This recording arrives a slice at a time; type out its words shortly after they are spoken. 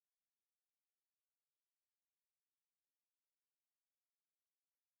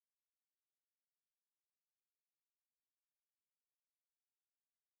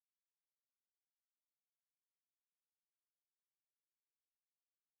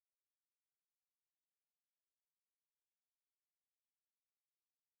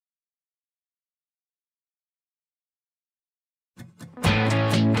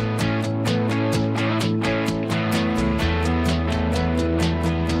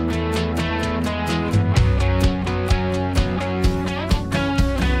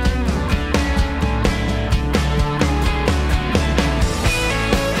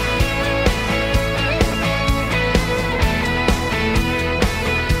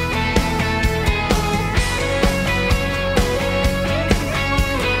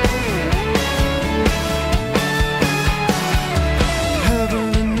Heaven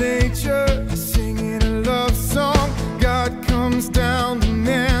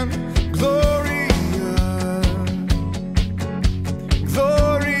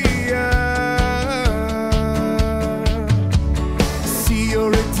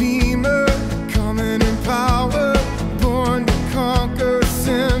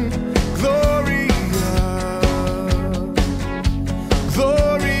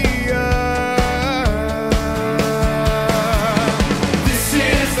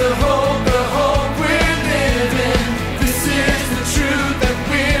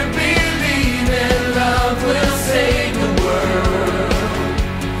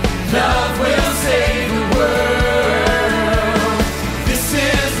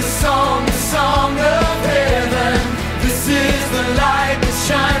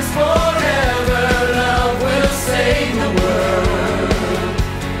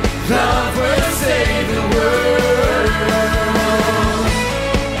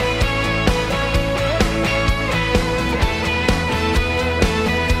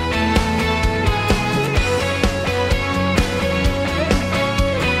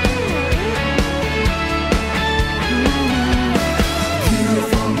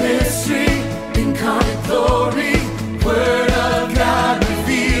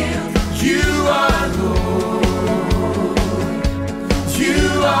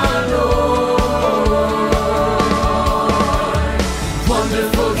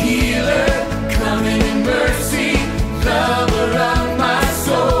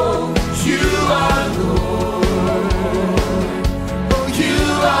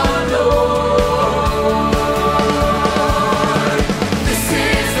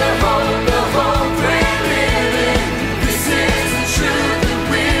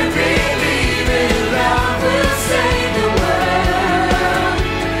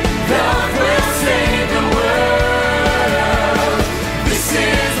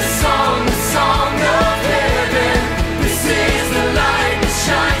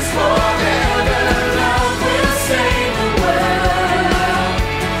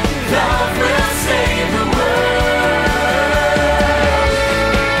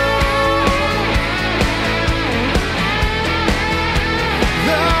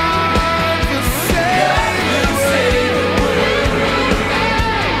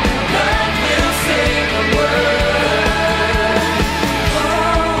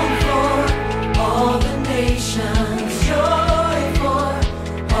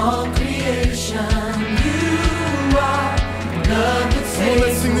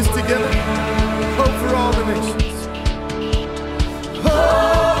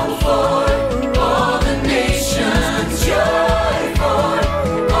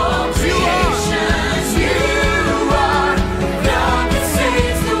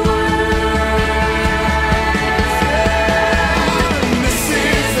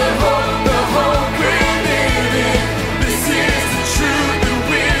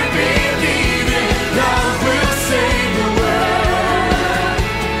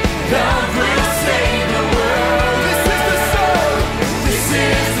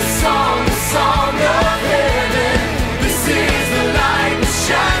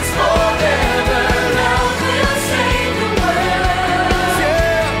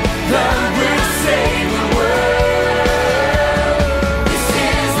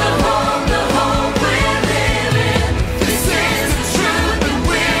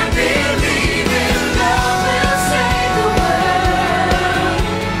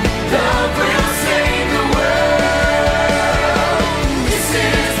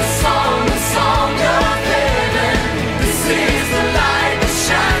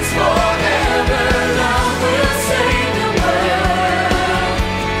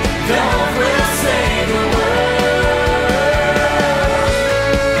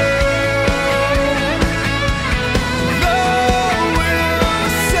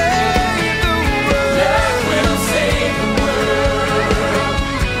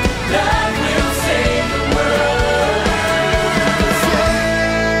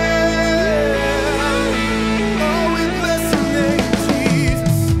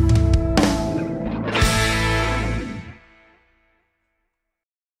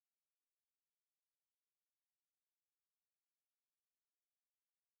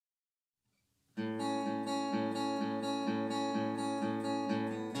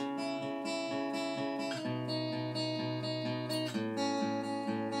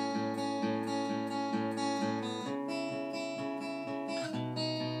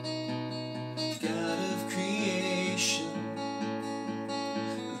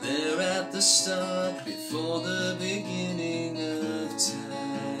there at the start, before the beginning of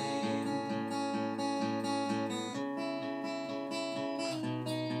time.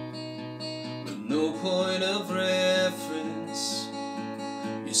 With no point of reference,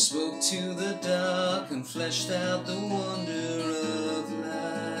 you spoke to the dark and fleshed out the wonder of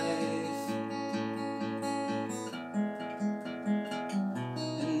life.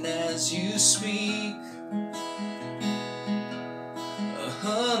 And as you speak,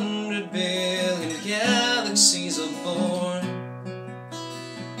 100 billion galaxies are born.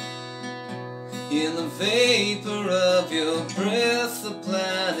 In the vapor of your breath, the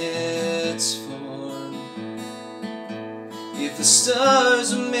planets form. If the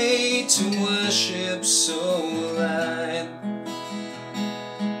stars are made to worship, so will I.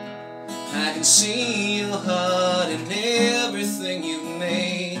 I can see your heart in everything you've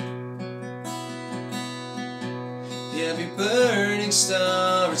made. Every burning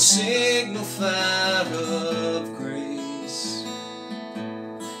star, a signal fire of grace.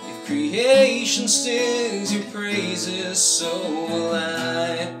 If creation sings your praises, so will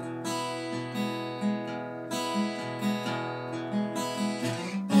I.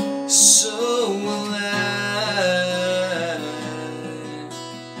 So will I.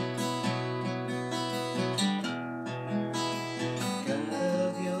 God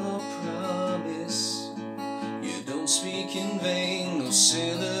of your promise, you don't speak in vain, no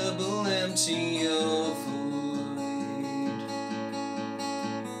syllable empty or void.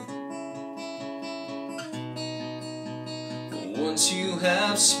 For once you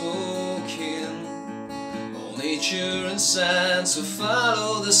have spoken, nature and science will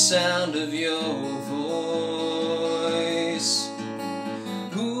follow the sound of your voice.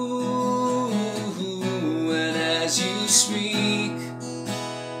 Ooh, and as you speak,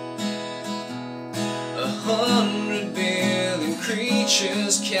 100 billion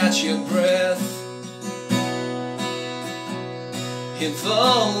creatures catch your breath,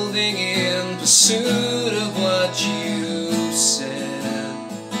 evolving in pursuit of what you said.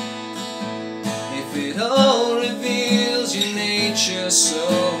 If it all reveals your nature, so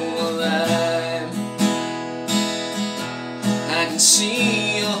will I. I can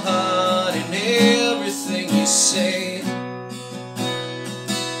see your heart in everything you say.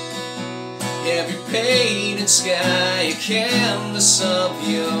 Every painted sky, a canvas of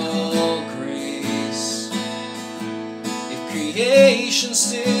your grace. If creation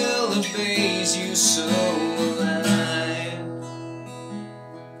still obeys you, so will I.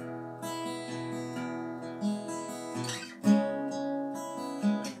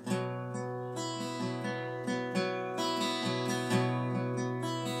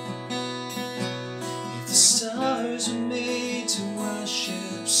 The stars are made to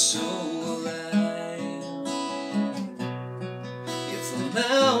worship, so will I. If the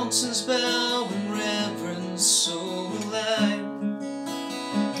mountains bow in reverence, so will I.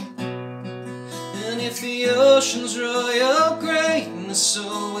 And if the oceans roar your greatness, so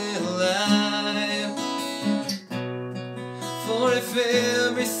will I. For if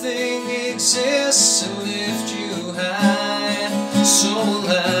everything exists to lift you high, so will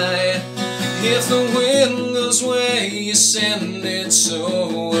I. If the wind goes where you send it, so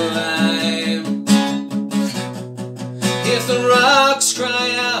will I. If the rocks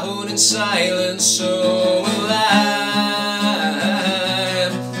cry out in silence, so will I.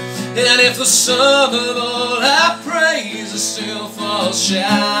 And if the sum of all our praises still falls shy,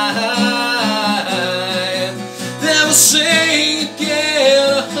 then we'll sing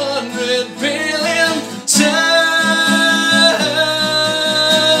again 100 billion times.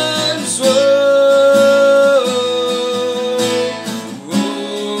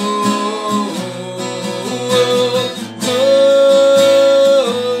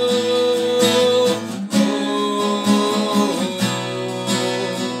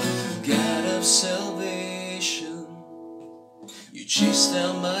 Salvation, you chased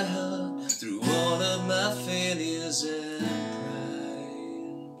down my heart through all of my failures and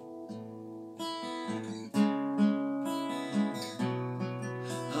pride.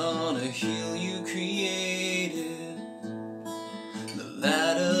 On a hill you created, the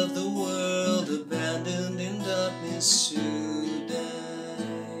light of the world, abandoned in darkness to die.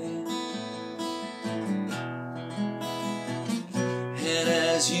 And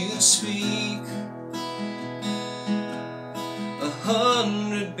as you speak,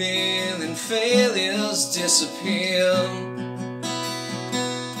 100 billion failures disappear.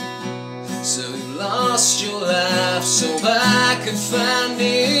 So you lost your life so I could find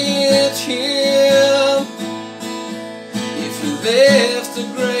it here. If you left the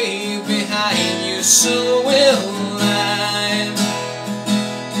grave behind you, so will I.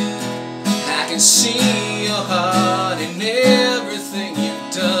 see your heart in everything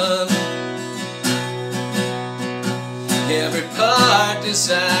you've done. Every part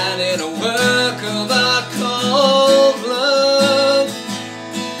designed in a work of art called love.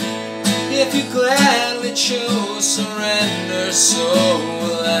 If you gladly chose surrender, so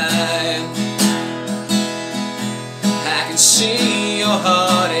will I. I can see your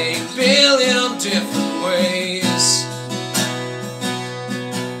heart 8 billion different ways.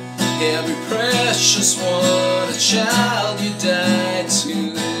 Every precious one, a child you died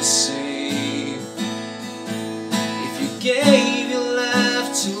to save. If you gave your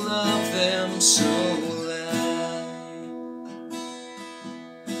life to love them, so will I.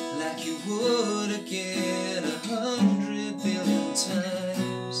 Like you would again 100 billion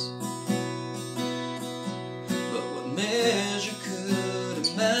times. But what measure could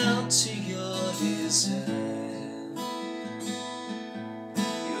amount to your desire?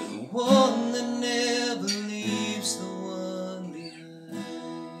 One that never leaves the one behind.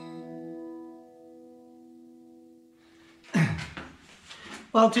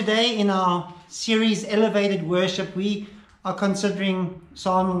 Well, today in our series Elevated Worship, we are considering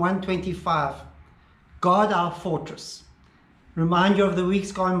Psalm 125, God our Fortress. Remind you of the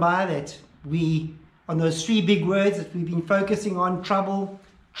weeks gone by that on those 3 big words that we've been focusing on: trouble,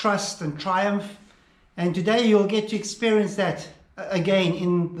 trust, and triumph. And today you'll get to experience that again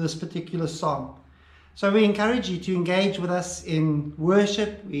in this particular psalm. So we encourage you to engage with us in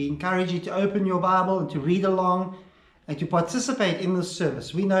worship. We encourage you to open your Bible and to read along and to participate in this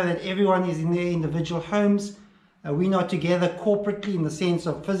service. We know that everyone is in their individual homes. We're not together corporately in the sense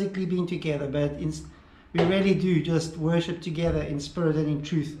of physically being together, but we really do just worship together in spirit and in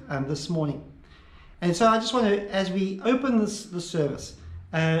truth this morning. And so I just want to, as we open this service,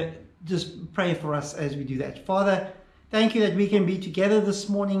 just pray for us as we do that. Father, thank you that we can be together this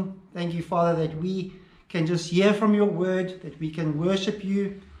morning. Thank you, Father, that we can just hear from your word, that we can worship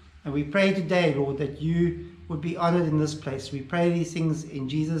you. And we pray today, Lord, that you would be honored in this place. We pray these things in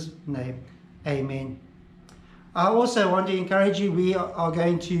Jesus' name. Amen. I also want to encourage you, we are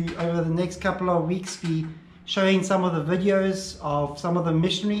going to, over the next couple of weeks, be showing some of the videos of some of the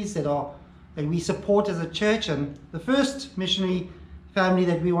missionaries that we support as a church. And the first missionary family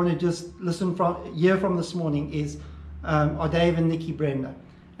that we want to just hear from this morning are Dave and Nikki Bremner.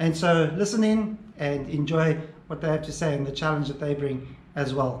 And so listen in and enjoy what they have to say and the challenge that they bring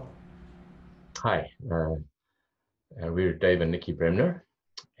as well. Hi, we're Dave and Nikki Bremner,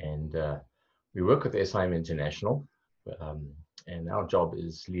 and we work with SIM International, and our job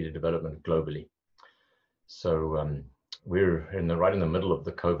is leader development globally. So we're right in the middle of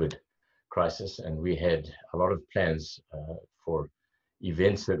the COVID crisis, and we had a lot of plans for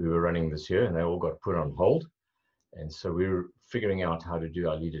events that we were running this year, and they all got put on hold. And so we're figuring out how to do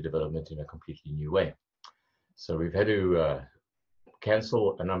our leader development in a completely new way. So we've had to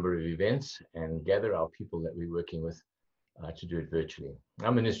cancel a number of events and gather our people that we're working with to do it virtually.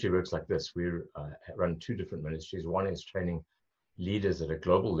 Our ministry works like this. We run 2 different ministries. One is training leaders at a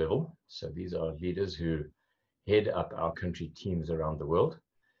global level. So these are leaders who head up our country teams around the world.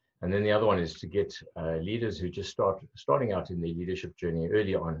 And then the other one is to get leaders who just starting out in their leadership journey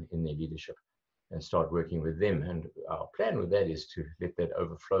early on in their leadership and start working with them. And our plan with that is to let that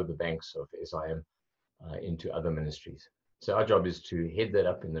overflow the banks of SIM into other ministries. So our job is to head that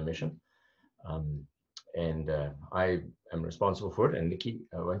up in the mission. And I am responsible for it. And Nikki,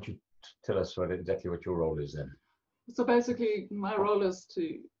 why don't you tell us exactly what your role is then? So basically, my role is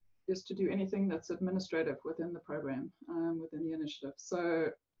to do anything that's administrative within the program, within the initiative.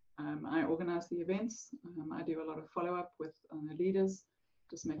 So I organize the events. I do a lot of follow-up with leaders,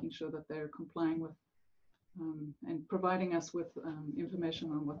 just making sure that they're complying with and providing us with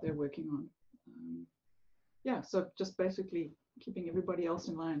information on what they're working on. Yeah, so just basically keeping everybody else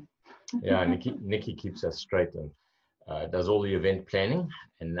in line. Yeah, Nikki keeps us straight and does all the event planning,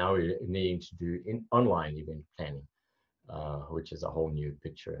 and now we're needing to do online event planning, which is a whole new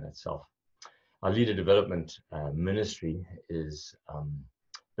picture in itself. Our leader development ministry is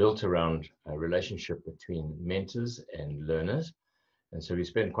built around a relationship between mentors and learners. And so we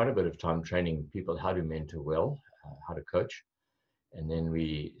spend quite a bit of time training people how to mentor well, how to coach. And then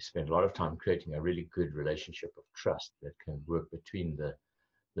we spend a lot of time creating a really good relationship of trust that can work between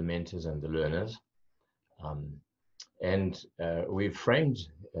the mentors and the learners. We've framed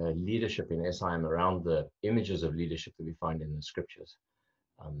leadership in SIM around the images of leadership that we find in the scriptures.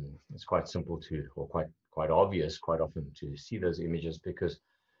 It's quite simple or quite obvious quite often to see those images, because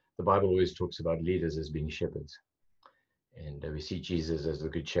the Bible always talks about leaders as being shepherds. And we see Jesus as the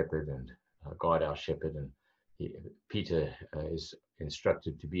good shepherd and God our shepherd. And Peter is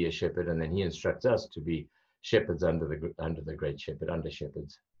instructed to be a shepherd, and then he instructs us to be shepherds under the great shepherd, under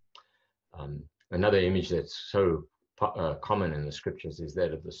shepherds. Another image that's so common in the scriptures is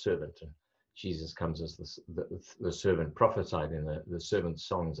that of the servant. And Jesus comes as the servant prophesied in the servant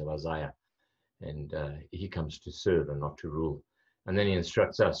songs of Isaiah, and he comes to serve and not to rule. And then he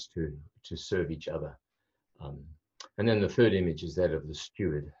instructs us to serve each other. And then the third image is that of the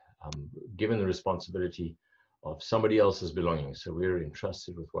steward, given the responsibility of somebody else's belongings. So we're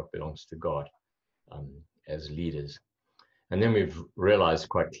entrusted with what belongs to God as leaders. And then we've realized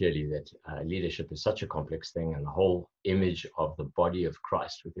quite clearly that leadership is such a complex thing, and the whole image of the body of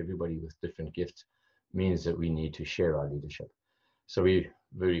Christ with everybody with different gifts means that we need to share our leadership. So we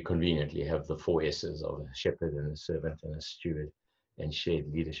very conveniently have the 4 S's of a shepherd and a servant and a steward and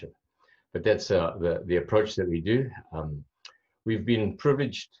shared leadership. But that's the approach that we do. We've been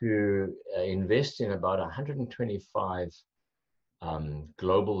privileged to invest in about 125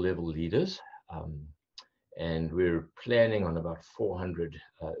 global level leaders. And we're planning on about 400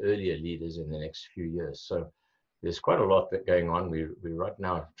 earlier leaders in the next few years. So there's quite a lot that going on. We're right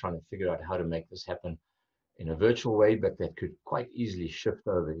now trying to figure out how to make this happen in a virtual way, but that could quite easily shift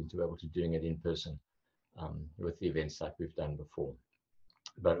over into able to doing it in person with the events like we've done before.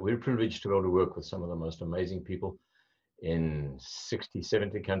 But we're privileged to be able to work with some of the most amazing people in 60,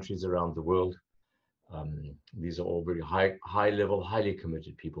 70 countries around the world. These are all very high level, highly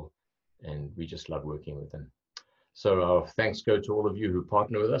committed people, and we just love working with them. So our thanks go to all of you who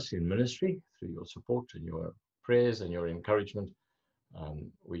partner with us in ministry through your support and your prayers and your encouragement.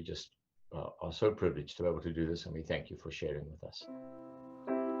 We just are so privileged to be able to do this, and we thank you for sharing with us.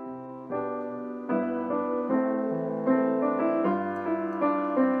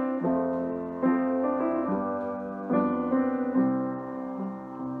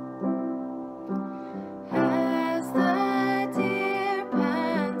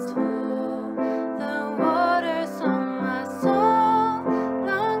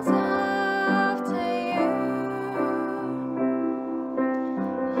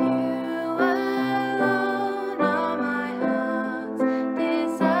 You alone are my heart's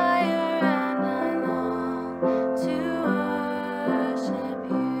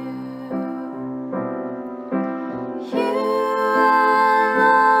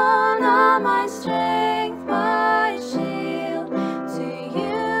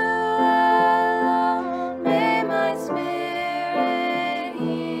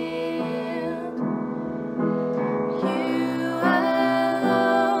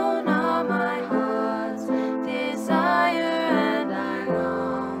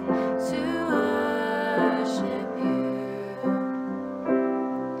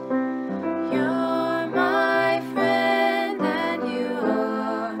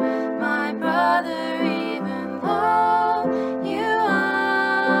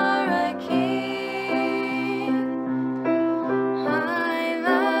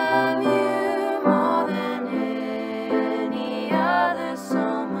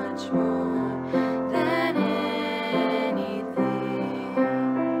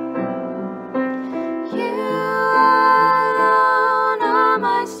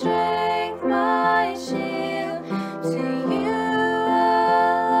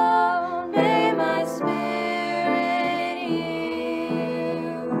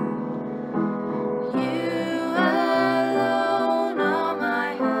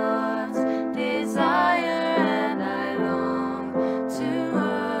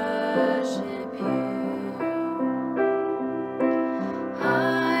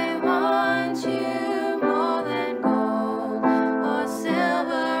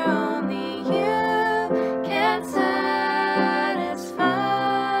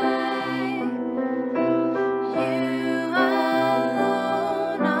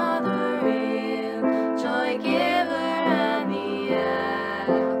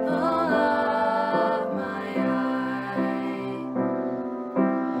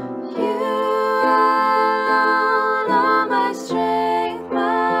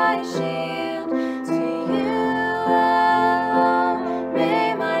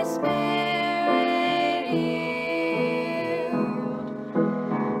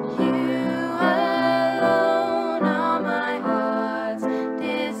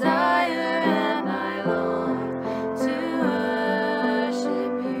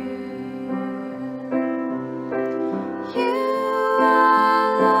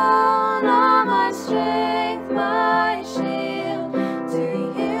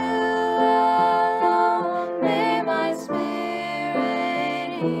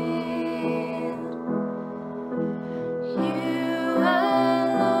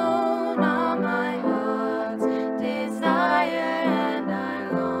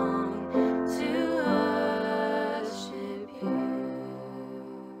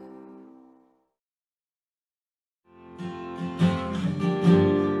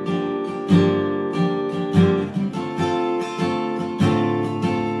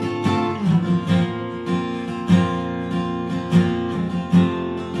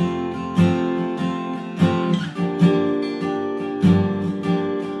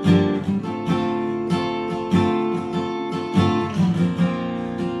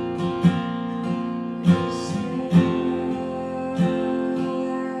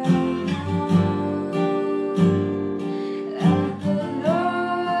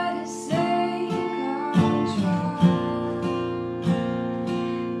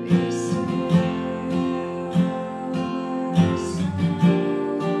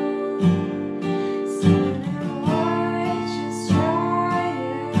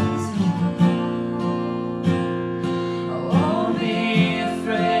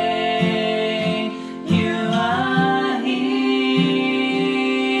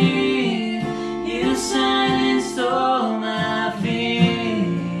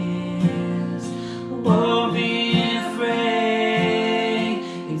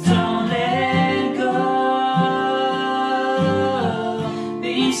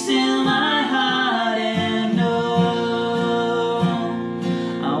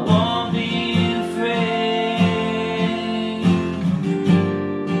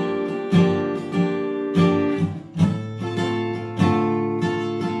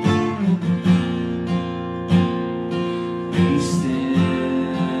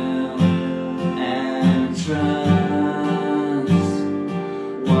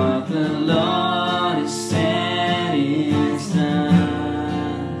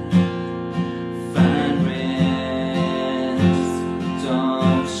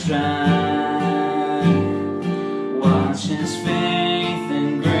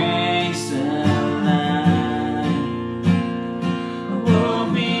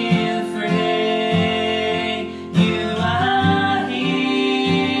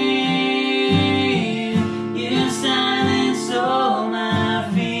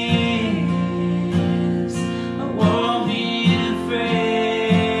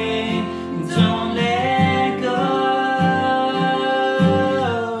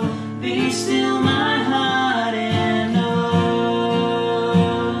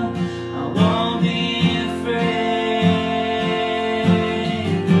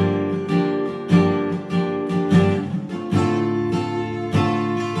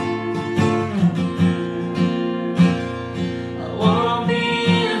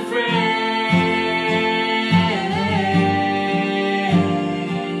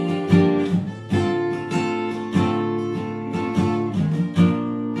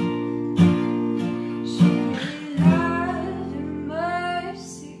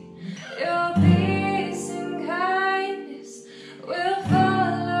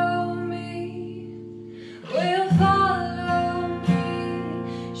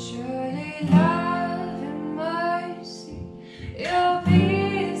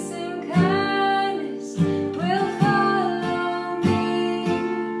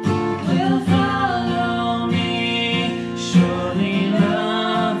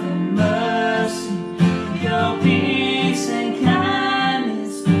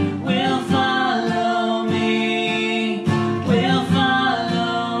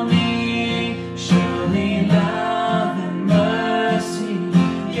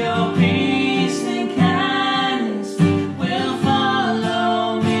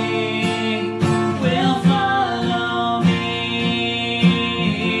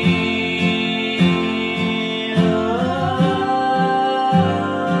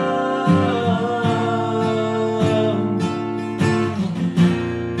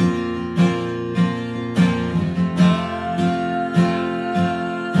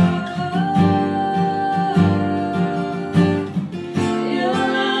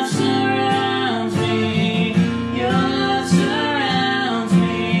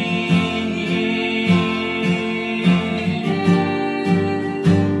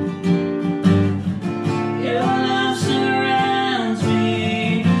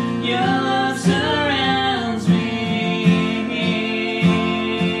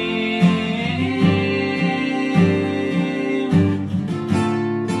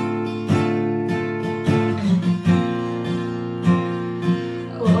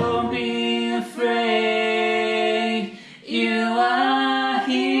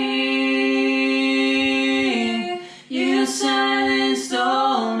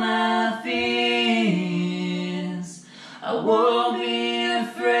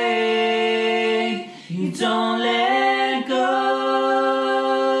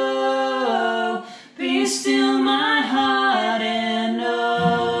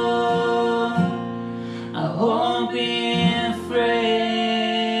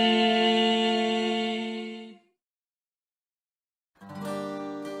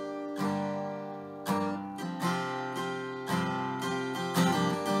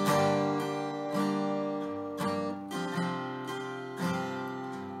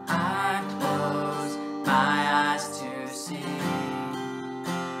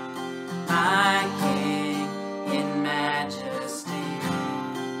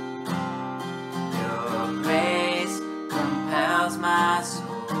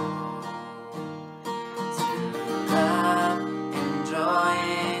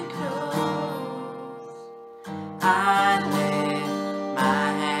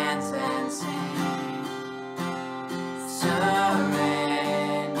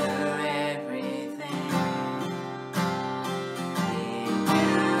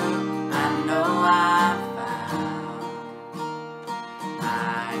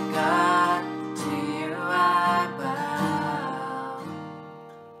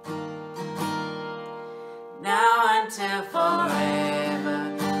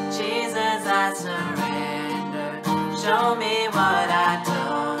Show me what I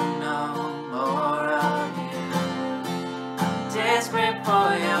don't know, more of you. I'm desperate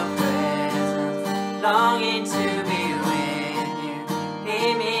for your presence, longing to be with you.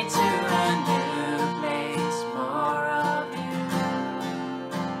 Lead me to a new place, more of you.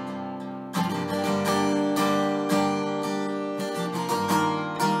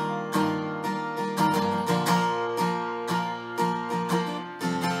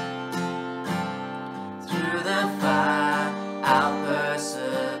 Through the fire, I'll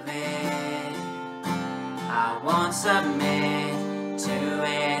persevere. I won't submit to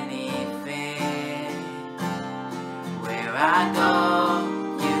anything. Where I go,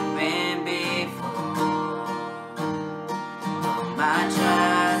 you've been before. All my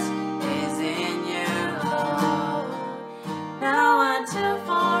trust is in you, Lord. Now until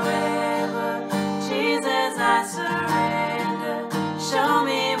forever, Jesus, I surrender. Show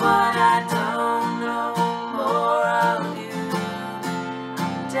me what I don't know, more of you.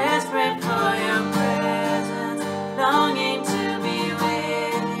 I'm desperate for your presence, longing to be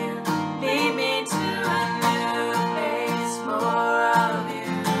with you. Lead me to a new place, more of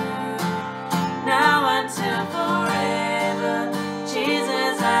you. Now until forever,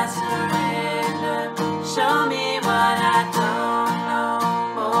 Jesus, I surrender. Show me what I don't know,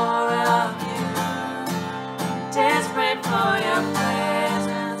 more of you. I'm desperate for your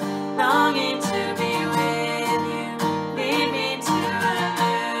presence, longing to be with you. Lead me to a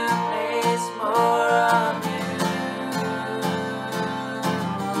new place, more of you.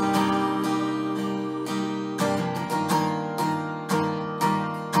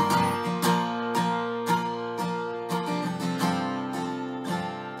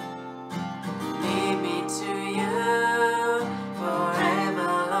 Lead me to you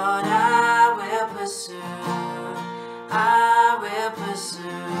forever, Lord. I will pursue. I will pursue.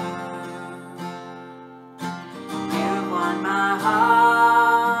 You want my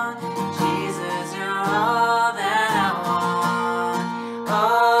heart, Jesus. You're all that I want,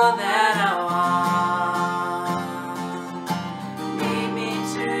 all that I want. Lead me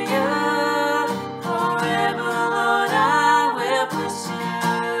to you forever, Lord. I will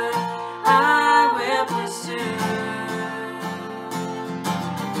pursue. I will pursue.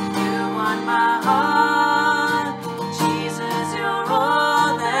 You want my heart, Jesus. You're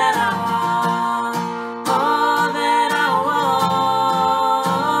all that I want, all that I want.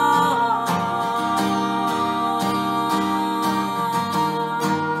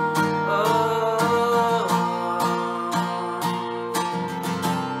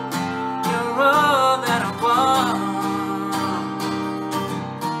 You're all that I want.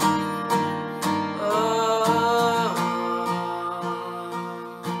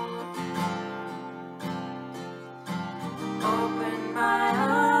 Open my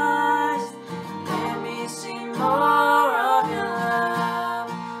eyes, let me see more of your love,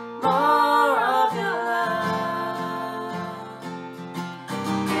 more of your love.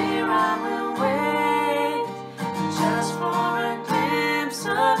 Here I will wait, just for a glimpse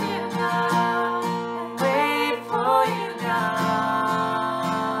of you, God, and wait for you, God.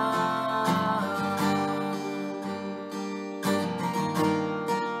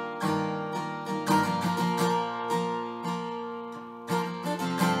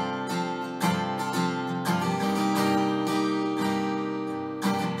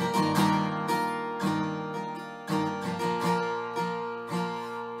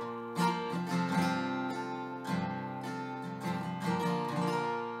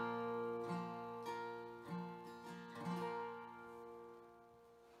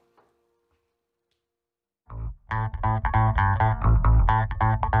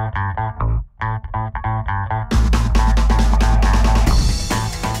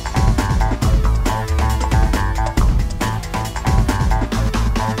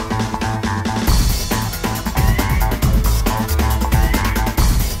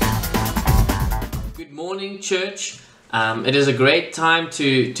 Good morning, church. It is a great time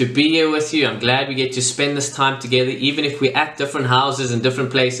to be here with you. I'm glad we get to spend this time together, even if we're at different houses and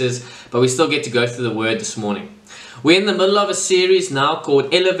different places, but we still get to go through the Word this morning. We're in the middle of a series now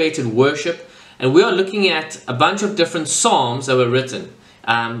called Elevated Worship, and we are looking at a bunch of different psalms that were written.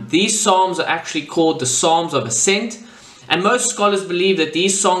 These psalms are actually called the Psalms of Ascent, and most scholars believe that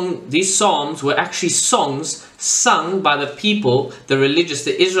these psalms were actually songs sung by the people, the religious,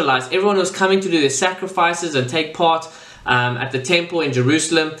 the Israelites, everyone who was coming to do their sacrifices and take part at the temple in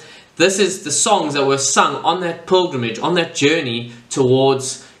Jerusalem. This is the songs that were sung on that pilgrimage, on that journey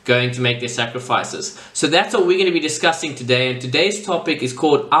towards going to make their sacrifices. So that's what we're going to be discussing today, and today's topic is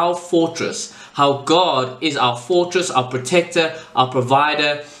called Our Fortress. How God is our fortress, our protector, our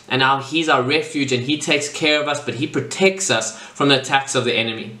provider, and how He's our refuge, and He takes care of us, but He protects us from the attacks of the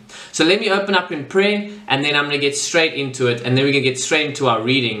enemy. So let me open up in prayer, and then I'm going to get straight into it, and then we're going to get straight into our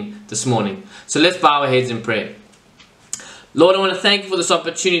reading this morning. So let's bow our heads in prayer. Lord, I want to thank you for this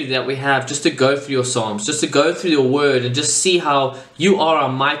opportunity that we have just to go through your Psalms, just to go through your word and just see how you are our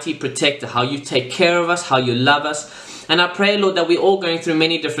mighty protector, how you take care of us, how you love us. And I pray, Lord, that we're all going through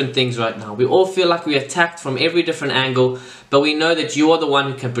many different things right now. We all feel like we're attacked from every different angle, but we know that you are the one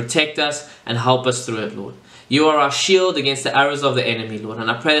who can protect us and help us through it, Lord. You are our shield against the arrows of the enemy, Lord.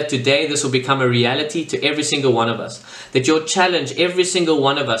 And I pray that today this will become a reality to every single one of us. That you'll challenge every single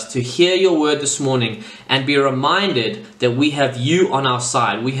one of us to hear your word this morning and be reminded that we have you on our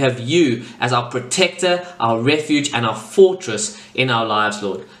side. We have you as our protector, our refuge, and our fortress in our lives,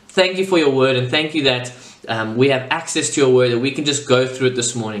 Lord. Thank you for your word, and thank you that we have access to your word, that we can just go through it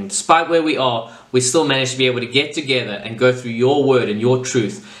this morning. Despite where we are, we still manage to be able to get together and go through your word and your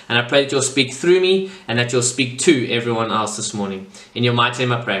truth. And I pray that you'll speak through me and that you'll speak to everyone else this morning. In your mighty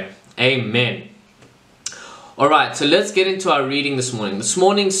name I pray. Amen. Alright, so let's get into our reading this morning. This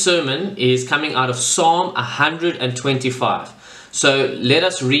morning's sermon is coming out of Psalm 125. So let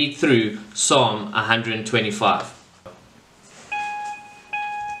us read through Psalm 125.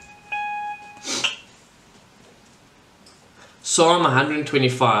 Psalm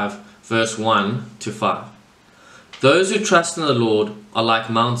 125, verse 1 to 5. Those who trust in the Lord are like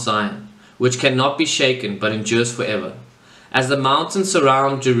Mount Zion, which cannot be shaken but endures forever. As the mountains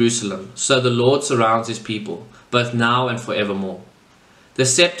surround Jerusalem, so the Lord surrounds his people, both now and forevermore. The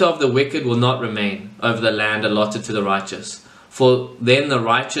scepter of the wicked will not remain over the land allotted to the righteous, for then the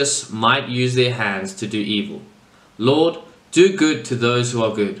righteous might use their hands to do evil. Lord, do good to those who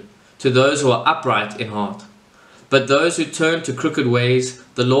are good, to those who are upright in heart. But those who turn to crooked ways,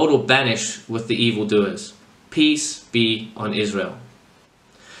 the Lord will banish with the evildoers. Peace be on Israel.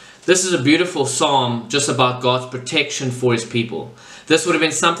 This is a beautiful psalm just about God's protection for his people. This would have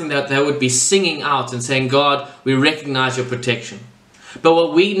been something that they would be singing out and saying, God, we recognize your protection. But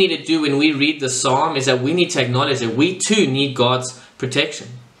what we need to do when we read this psalm is that we need to acknowledge that we too need God's protection.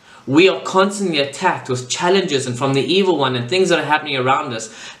 We are constantly attacked with challenges and from the evil one and things that are happening around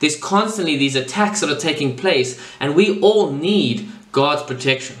us. There's constantly these attacks that are taking place, and we all need God's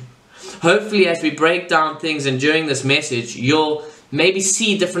protection. Hopefully, as we break down things and during this message, you'll maybe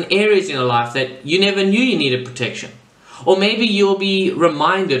see different areas in your life that you never knew you needed protection. Or maybe you'll be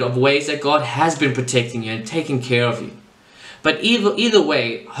reminded of ways that God has been protecting you and taking care of you. But either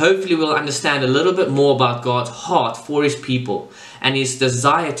way, hopefully we'll understand a little bit more about God's heart for his people and his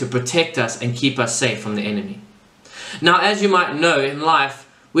desire to protect us and keep us safe from the enemy. Now, as you might know, in life,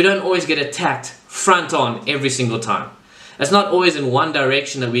 we don't always get attacked front on every single time. It's not always in one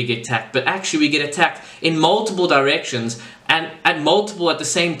direction that we get attacked, but actually we get attacked in multiple directions and at the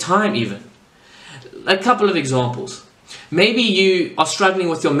same time even. A couple of examples. Maybe you are struggling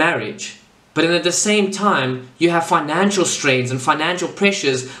with your marriage, but at the same time, you have financial strains and financial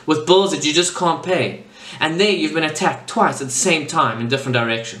pressures with bills that you just can't pay. And there you've been attacked twice at the same time in different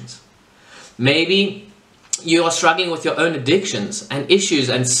directions. Maybe you are struggling with your own addictions and issues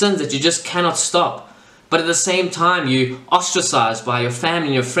and sins that you just cannot stop. But at the same time, you're ostracized by your family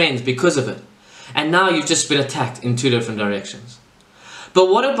and your friends because of it. And now you've just been attacked in two different directions. But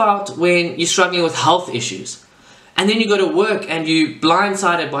what about when you're struggling with health issues? And then you go to work and you're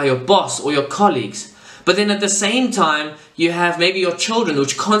blindsided by your boss or your colleagues. But then at the same time, you have maybe your children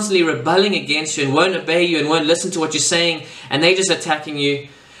which are constantly rebelling against you and won't obey you and won't listen to what you're saying, and they're just attacking you.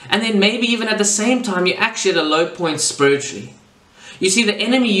 And then maybe even at the same time, you're actually at a low point spiritually. You see, the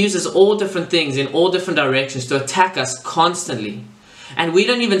enemy uses all different things in all different directions to attack us constantly. And we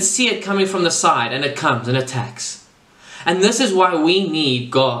don't even see it coming from the side, and it comes and attacks. And this is why we need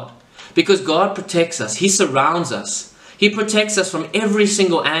God. Because God protects us. He surrounds us. He protects us from every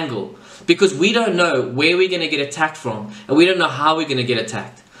single angle. Because we don't know where we're going to get attacked from. And we don't know how we're going to get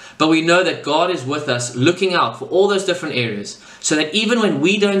attacked. But we know that God is with us, looking out for all those different areas. So that even when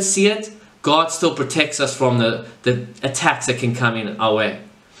we don't see it, God still protects us from the attacks that can come in our way.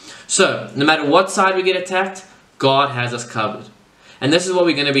 So, no matter what side we get attacked, God has us covered. And this is what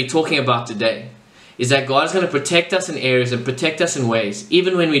we're going to be talking about today. Is that God is going to protect us in areas and protect us in ways,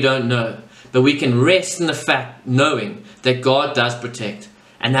 even when we don't know. But we can rest in the fact, knowing that God does protect.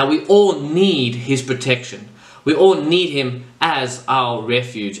 And that we all need his protection. We all need him as our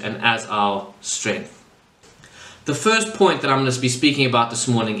refuge and as our strength. The first point that I'm going to be speaking about this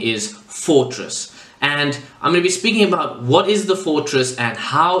morning is fortress. And I'm going to be speaking about what is the fortress and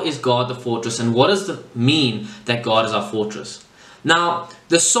how is God the fortress, and what does it mean that God is our fortress. Now,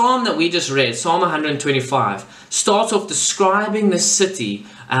 the psalm that we just read, Psalm 125, starts off describing the city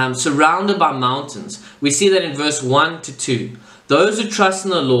surrounded by mountains. We see that in verse 1 to 2. Those who trust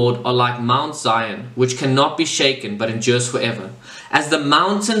in the Lord are like Mount Zion, which cannot be shaken but endures forever. As the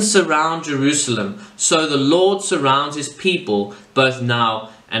mountains surround Jerusalem, so the Lord surrounds his people both now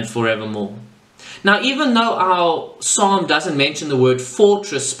and forevermore. Now, even though our psalm doesn't mention the word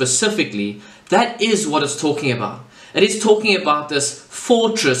fortress specifically, that is what it's talking about. It is talking about this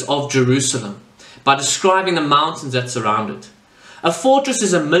fortress of Jerusalem by describing the mountains that surround it. A fortress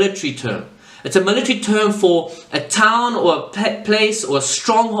is a military term. It's a military term for a town or a place or a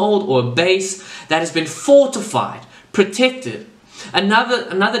stronghold or a base that has been fortified, protected.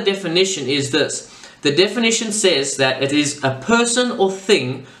 Another definition is this. The definition says that it is a person or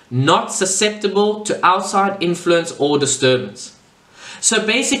thing not susceptible to outside influence or disturbance. So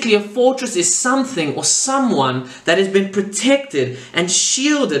basically, a fortress is something or someone that has been protected and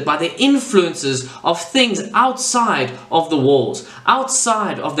shielded by the influences of things outside of the walls,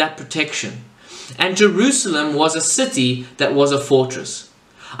 outside of that protection. And Jerusalem was a city that was a fortress.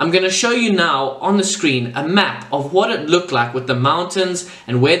 I'm going to show you now on the screen a map of what it looked like with the mountains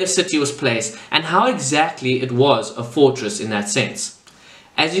and where the city was placed and how exactly it was a fortress in that sense.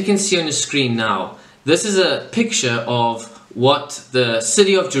 As you can see on the screen now, this is a picture of what the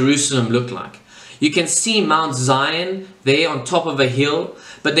city of Jerusalem looked like. You can see Mount Zion there on top of a hill,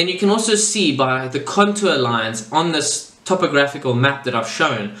 but then you can also see by the contour lines on this topographical map that I've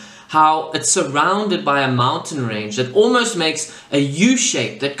shown how it's surrounded by a mountain range that almost makes a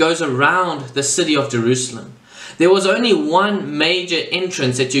U-shape that goes around the city of Jerusalem. There was only one major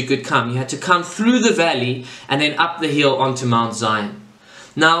entrance that you could come. You had to come through the valley and then up the hill onto Mount Zion.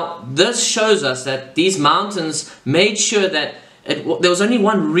 Now, this shows us that these mountains made sure that there was only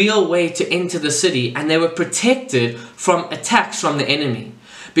one real way to enter the city, and they were protected from attacks from the enemy.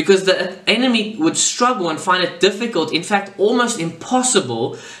 Because the enemy would struggle and find it difficult, in fact almost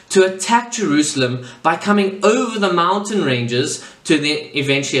impossible, to attack Jerusalem by coming over the mountain ranges to then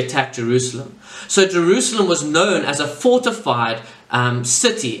eventually attack Jerusalem. So Jerusalem was known as a fortified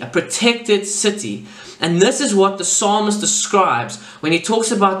city, a protected city. And this is what the psalmist describes when he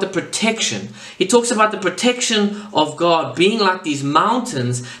talks about the protection. He talks about the protection of God being like these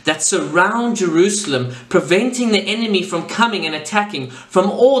mountains that surround Jerusalem, preventing the enemy from coming and attacking from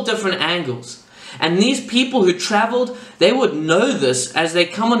all different angles. And these people who traveled, they would know this as they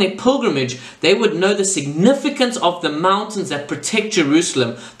come on their pilgrimage. They would know the significance of the mountains that protect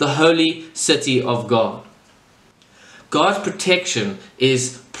Jerusalem, the holy city of God. God's protection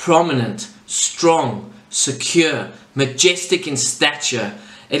is prominent, strong, secure, majestic in stature.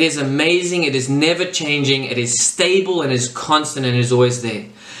 It is amazing, it is never changing, it is stable and is constant and is always there.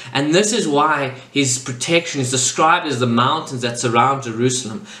 And this is why his protection is described as the mountains that surround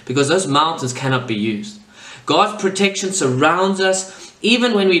Jerusalem, because those mountains cannot be used. God's protection surrounds us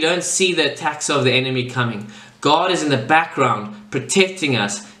even when we don't see the attacks of the enemy coming. God is in the background protecting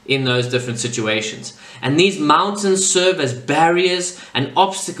us in those different situations. And these mountains serve as barriers and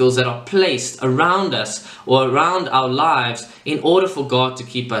obstacles that are placed around us or around our lives in order for God to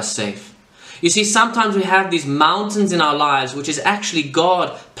keep us safe. You see, sometimes we have these mountains in our lives, which is actually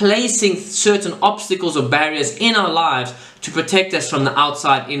God placing certain obstacles or barriers in our lives to protect us from the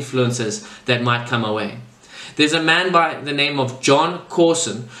outside influences that might come our way. There's a man by the name of John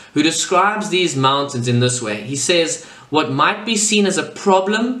Corson who describes these mountains in this way. He says, what might be seen as a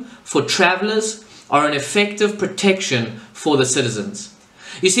problem for travelers are an effective protection for the citizens.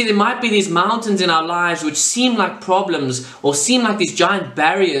 You see, there might be these mountains in our lives which seem like problems or seem like these giant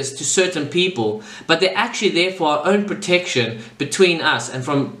barriers to certain people, but they're actually there for our own protection between us and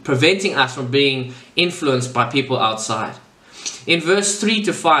from preventing us from being influenced by people outside. In verse 3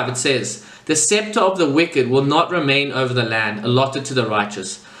 to 5 it says, the scepter of the wicked will not remain over the land allotted to the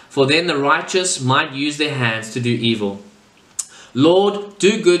righteous, for then the righteous might use their hands to do evil. Lord,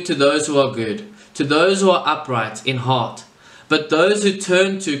 do good to those who are good, to those who are upright in heart. But those who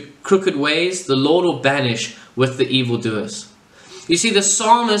turn to crooked ways, the Lord will banish with the evildoers. You see, the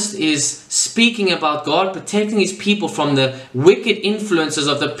psalmist is speaking about God protecting his people from the wicked influences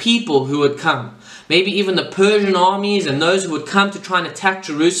of the people who would come. Maybe even the Persian armies and those who would come to try and attack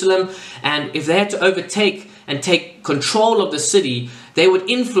Jerusalem. And if they had to overtake and take control of the city, they would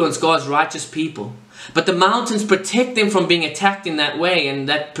influence God's righteous people. But the mountains protect them from being attacked in that way, and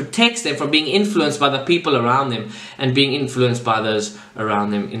that protects them from being influenced by the people around them and being influenced by those around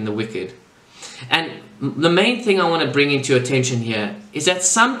them in the wicked. And the main thing I want to bring into your attention here is that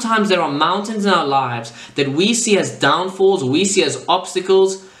sometimes there are mountains in our lives that we see as downfalls, we see as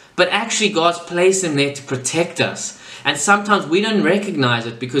obstacles, but actually God's placed them there to protect us. And sometimes we don't recognize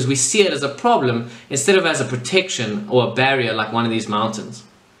it because we see it as a problem instead of as a protection or a barrier like one of these mountains.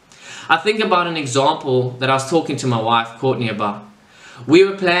 I think about an example that I was talking to my wife, Courtney, about. We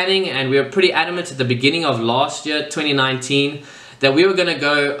were planning, and we were pretty adamant at the beginning of last year, 2019, that we were going to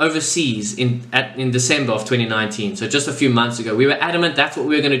go overseas in December of 2019. So just a few months ago, we were adamant that's what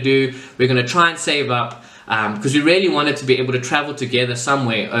we were going to do. We were going to try and save up because we really wanted to be able to travel together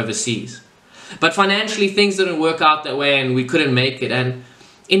somewhere overseas. But financially, things didn't work out that way, and we couldn't make it. And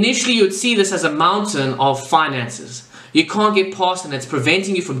initially, you would see this as a mountain of finances. You can't get past, and it's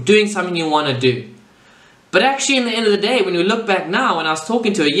preventing you from doing something you want to do. But actually, in the end of the day, when you look back now, and I was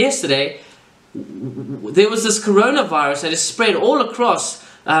talking to her yesterday, there was this coronavirus that is spread all across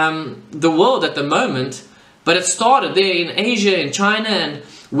the world at the moment. But it started there in Asia, in China, and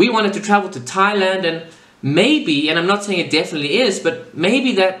we wanted to travel to Thailand. And maybe, and I'm not saying it definitely is, but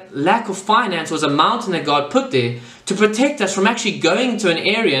maybe that lack of finance was a mountain that God put there to protect us from actually going to an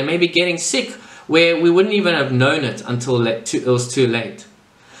area and maybe getting sick where we wouldn't even have known it until it was too late.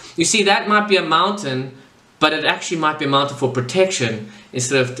 You see, that might be a mountain, but it actually might be a mountain for protection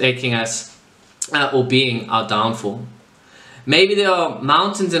instead of taking us or being our downfall. Maybe there are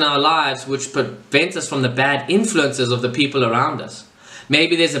mountains in our lives which prevent us from the bad influences of the people around us.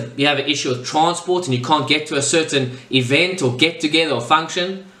 Maybe you have an issue with transport and you can't get to a certain event or get together or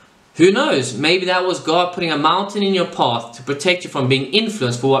function. Who knows? Maybe that was God putting a mountain in your path to protect you from being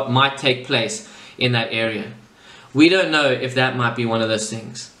influenced for what might take place in that area. We don't know if that might be one of those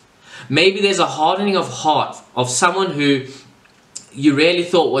things. Maybe there's a hardening of heart of someone who you really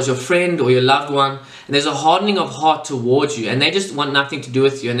thought was your friend or your loved one, and there's a hardening of heart towards you, and they just want nothing to do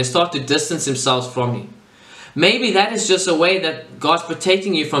with you, and they start to distance themselves from you. Maybe that is just a way that God's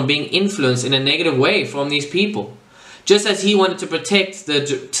protecting you from being influenced in a negative way from these people. Just as He wanted to protect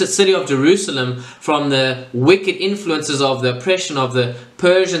the city of Jerusalem from the wicked influences of the oppression of the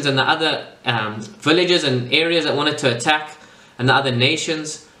Persians and the other villages and areas that wanted to attack, and the other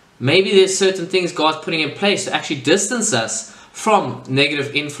nations, maybe there's certain things God's putting in place to actually distance us from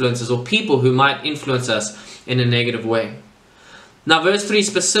negative influences or people who might influence us in a negative way. Now, verse 3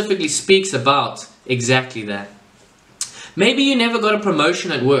 specifically speaks about exactly that. Maybe you never got a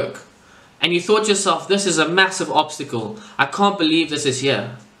promotion at work and you thought to yourself, this is a massive obstacle. I can't believe this is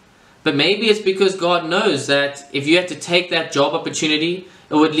here. But maybe it's because God knows that if you had to take that job opportunity,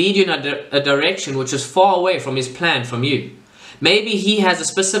 it would lead you in a direction which is far away from His plan from you. Maybe He has a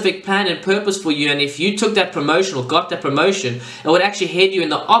specific plan and purpose for you, and if you took that promotion or got that promotion, it would actually head you in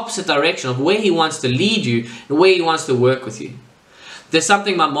the opposite direction of where He wants to lead you and where He wants to work with you. There's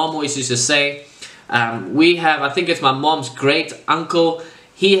something my mom always used to say. I think it's my mom's great uncle.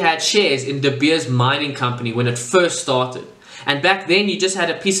 He had shares in De Beers Mining Company when it first started. And back then you just had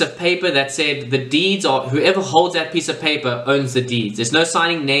a piece of paper that said the deeds, or whoever holds that piece of paper owns the deeds. There's no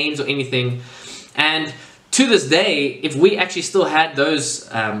signing names or anything. And to this day, if we actually still had those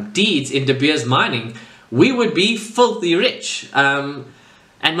deeds in De Beers Mining, we would be filthy rich. And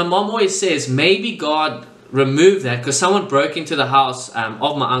my mom always says, maybe God removed that because someone broke into the house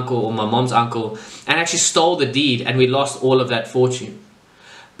of my uncle or my mom's uncle and actually stole the deed, and we lost all of that fortune.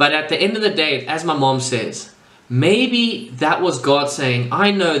 But at the end of the day, as my mom says, maybe that was God saying,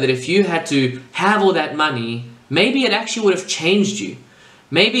 I know that if you had to have all that money, maybe it actually would have changed you.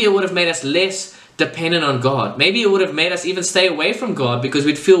 Maybe it would have made us less dependent on God. Maybe it would have made us even stay away from God because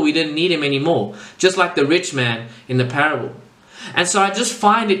we'd feel we didn't need Him anymore, just like the rich man in the parable. And so I just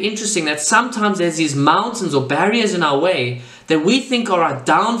find it interesting that sometimes there's these mountains or barriers in our way that we think are our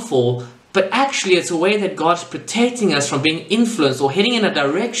downfall, but actually it's a way that God's protecting us from being influenced or heading in a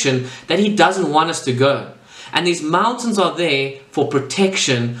direction that He doesn't want us to go. And these mountains are there for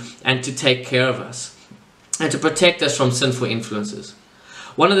protection and to take care of us and to protect us from sinful influences.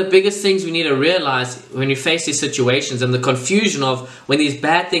 One of the biggest things we need to realize when you face these situations and the confusion of when these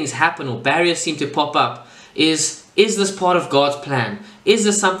bad things happen or barriers seem to pop up is this part of God's plan? Is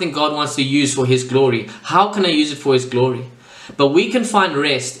this something God wants to use for His glory? How can I use it for His glory? But we can find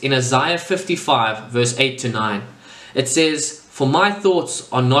rest in Isaiah 55 verse 8 to 9. It says, "For my thoughts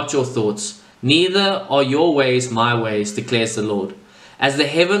are not your thoughts, neither are your ways my ways, declares the Lord. As the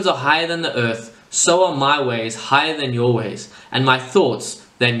heavens are higher than the earth, so are my ways higher than your ways, and my thoughts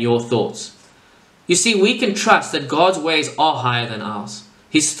than your thoughts." You see, we can trust that God's ways are higher than ours.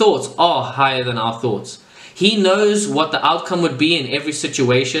 His thoughts are higher than our thoughts. He knows what the outcome would be in every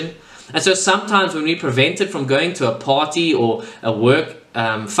situation. And so sometimes when we're prevented from going to a party or a work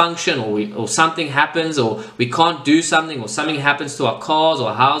function, or something happens, or we can't do something, or something happens to our cars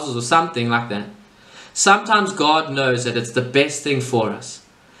or houses or something like that, sometimes God knows that it's the best thing for us,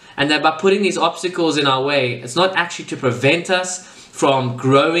 and that by putting these obstacles in our way, it's not actually to prevent us from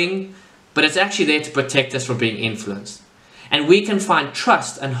growing, but it's actually there to protect us from being influenced. And we can find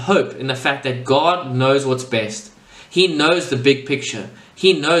trust and hope in the fact that God knows what's best. He knows the big picture.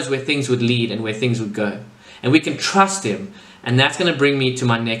 He knows where things would lead and where things would go. And we can trust Him. And that's going to bring me to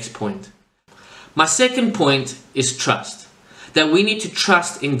my next point. My second point is trust. That we need to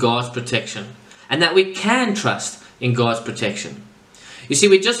trust in God's protection. And that we can trust in God's protection. You see,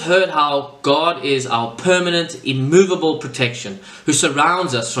 we just heard how God is our permanent, immovable protection, who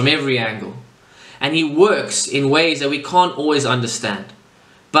surrounds us from every angle. And He works in ways that we can't always understand.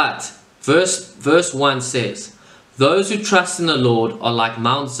 But verse 1 says, "Those who trust in the Lord are like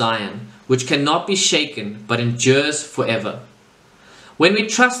Mount Zion, which cannot be shaken, but endures forever." When we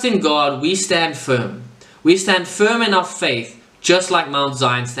trust in God, we stand firm. We stand firm in our faith, just like Mount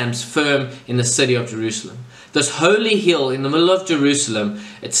Zion stands firm in the city of Jerusalem. This holy hill in the middle of Jerusalem,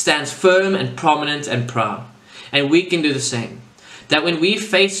 it stands firm and prominent and proud. And we can do the same. That when we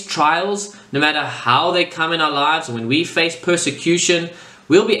face trials, no matter how they come in our lives, when we face persecution,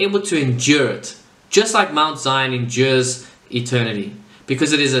 we'll be able to endure it, just like Mount Zion endures eternity,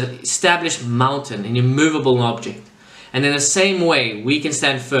 because it is an established mountain, an immovable object. And in the same way, we can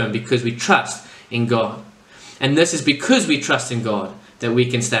stand firm because we trust in God. And this is because we trust in God that we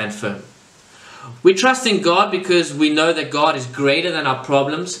can stand firm. We trust in God because we know that God is greater than our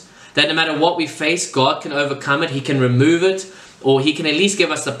problems, that no matter what we face, God can overcome it, He can remove it, or He can at least give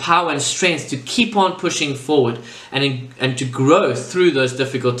us the power and strength to keep on pushing forward and to grow through those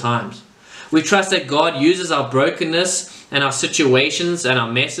difficult times. We trust that God uses our brokenness and our situations and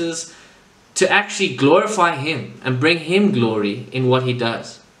our messes to actually glorify Him and bring Him glory in what He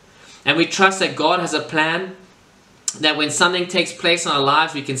does. And we trust that God has a plan, that when something takes place in our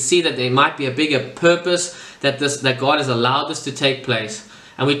lives, we can see that there might be a bigger purpose, that God has allowed this to take place.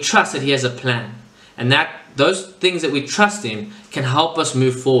 And we trust that He has a plan. And that those things that we trust in can help us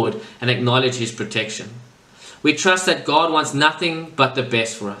move forward and acknowledge His protection. We trust that God wants nothing but the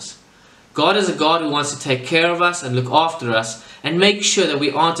best for us. God is a God who wants to take care of us and look after us and make sure that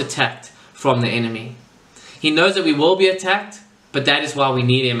we aren't attacked from the enemy. He knows that we will be attacked, but that is why we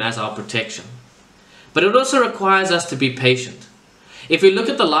need Him as our protection. But it also requires us to be patient. If we look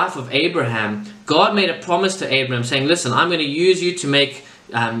at the life of Abraham, God made a promise to Abraham saying, "Listen, I'm going to use you to make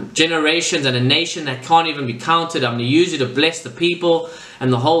generations and a nation that can't even be counted. I'm going to use you to bless the people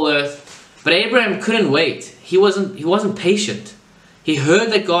and the whole earth." But Abraham couldn't wait. He wasn't patient. He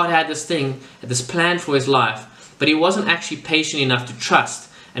heard that God had this thing, this plan for his life, but he wasn't actually patient enough to trust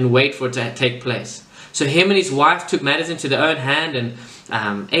and wait for it to take place. So him and his wife took matters into their own hand,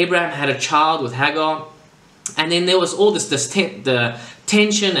 and Abraham had a child with Hagar. And then there was all the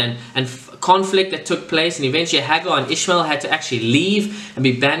tension and conflict that took place, and eventually Hagar and Ishmael had to actually leave and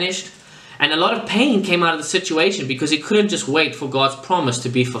be banished. And a lot of pain came out of the situation because he couldn't just wait for God's promise to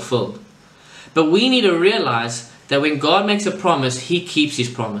be fulfilled. But we need to realize that when God makes a promise, He keeps His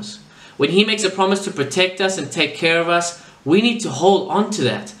promise. When He makes a promise to protect us and take care of us, we need to hold on to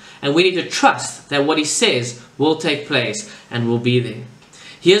that. And we need to trust that what He says will take place and will be there.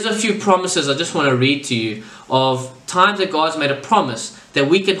 Here's a few promises I just want to read to you of times that God's made a promise that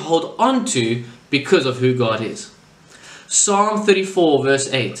we can hold on to because of who God is. Psalm 34 verse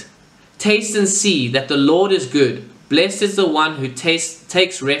 8. "Taste and see that the Lord is good. Blessed is the one who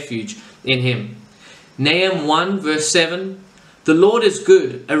takes refuge in Him." Nahum 1 verse 7. "The Lord is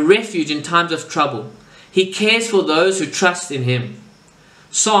good, a refuge in times of trouble. He cares for those who trust in Him."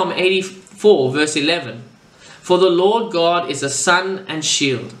 Psalm 84 verse 11. "For the Lord God is a sun and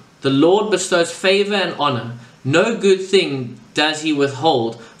shield. The Lord bestows favor and honor. No good thing does He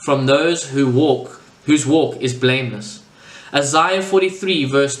withhold from those whose walk is blameless." Isaiah 43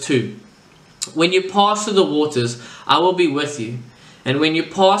 verse 2. "When you pass through the waters, I will be with you. And when you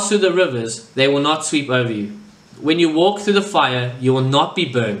pass through the rivers, they will not sweep over you. When you walk through the fire, you will not be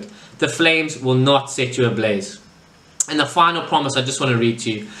burned. The flames will not set you ablaze." And the final promise I just want to read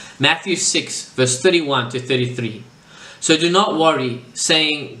to you. Matthew 6 verse 31 to 33. "So do not worry,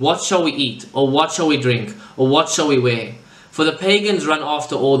 saying, 'What shall we eat? Or what shall we drink? Or what shall we wear?' For the pagans run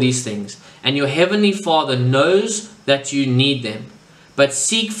after all these things, and your heavenly Father knows that you need them. But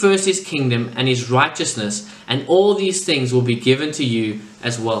seek first His kingdom and His righteousness, and all these things will be given to you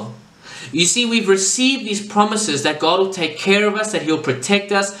as well." You see, we've received these promises that God will take care of us, that He'll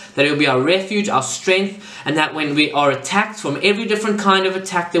protect us, that He'll be our refuge, our strength, and that when we are attacked from every different kind of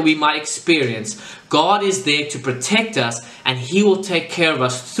attack that we might experience, God is there to protect us and He will take care of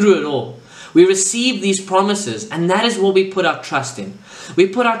us through it all. We receive these promises, and that is what we put our trust in. We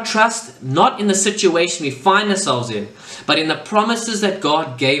put our trust not in the situation we find ourselves in, but in the promises that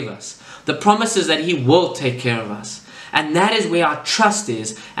God gave us, the promises that He will take care of us. And that is where our trust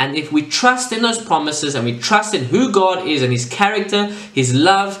is. And if we trust in those promises and we trust in who God is and His character, His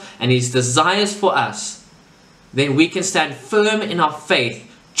love and His desires for us, then we can stand firm in our faith,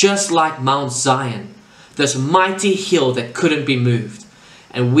 just like Mount Zion, this mighty hill that couldn't be moved.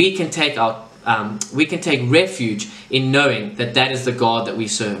 And we can take refuge in knowing that that is the God that we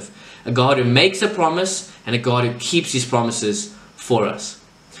serve, a God who makes a promise and a God who keeps His promises for us.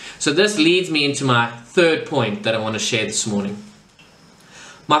 So this leads me into my third point that I want to share this morning.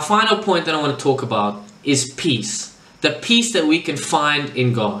 My final point that I want to talk about is peace. The peace that we can find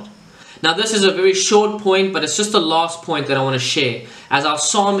in God. Now this is a very short point, but it's just the last point that I want to share, as our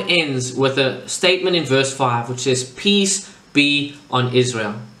psalm ends with a statement in verse 5 which says, "Peace be on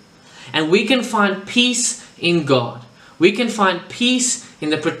Israel." And we can find peace in God. We can find peace in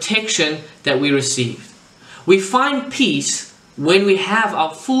the protection that we received. We find peace when we have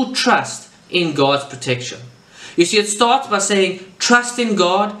our full trust in God's protection. You see, it starts by saying, trust in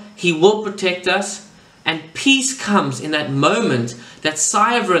God, He will protect us, and peace comes in that moment, that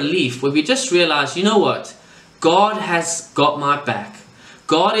sigh of relief where we just realize, you know what? God has got my back.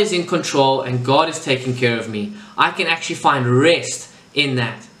 God is in control and God is taking care of me. I can actually find rest in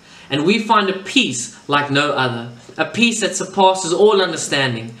that. And we find a peace like no other. A peace that surpasses all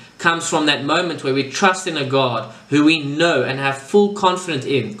understanding comes from that moment where we trust in a God who we know and have full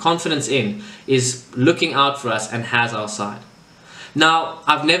confidence in is looking out for us and has our side. Now,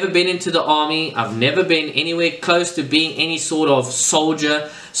 I've never been into the army. I've never been anywhere close to being any sort of soldier.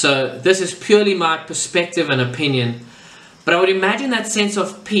 So this is purely my perspective and opinion. But I would imagine that sense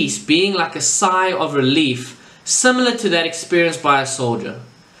of peace being like a sigh of relief, similar to that experienced by a soldier.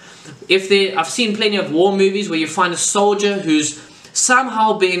 I've seen plenty of war movies where you find a soldier who's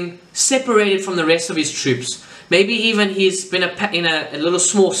somehow been separated from the rest of his troops. Maybe even he's been in a little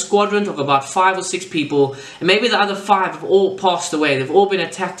small squadron of about 5 or 6 people, and maybe the other 5 have all passed away. They've all been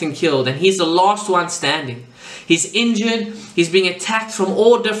attacked and killed, and he's the last one standing. He's injured, he's being attacked from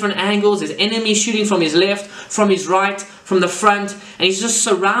all different angles. There's enemies shooting from his left, from his right, from the front, and he's just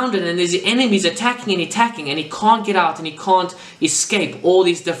surrounded, and there's enemies attacking, and he can't get out, and he can't escape all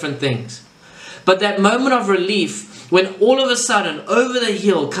these different things. But that moment of relief, when all of a sudden over the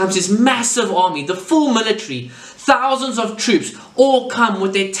hill comes this massive army, the full military, thousands of troops, all come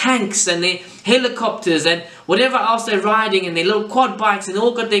with their tanks and their helicopters and whatever else they're riding, and their little quad bikes, and they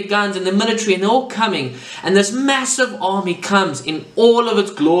all got their guns and the military, and they're all coming, and this massive army comes in all of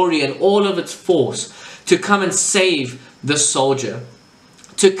its glory and all of its force to come and save the soldier,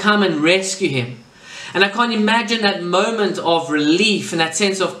 to come and rescue him. And I can't imagine that moment of relief and that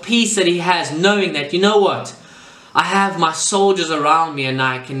sense of peace that he has, knowing that, you know what, I have my soldiers around me and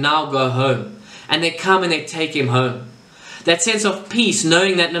I can now go home. And they come and they take him home. That sense of peace,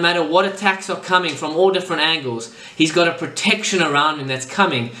 knowing that no matter what attacks are coming from all different angles, he's got a protection around him that's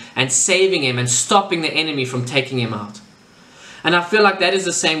coming and saving him and stopping the enemy from taking him out. And I feel like that is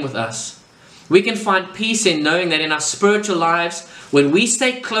the same with us. We can find peace in knowing that in our spiritual lives, when we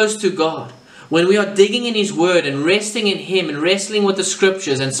stay close to God, when we are digging in His Word and resting in Him and wrestling with the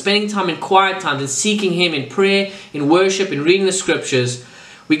Scriptures and spending time in quiet times and seeking Him in prayer, in worship, and reading the Scriptures,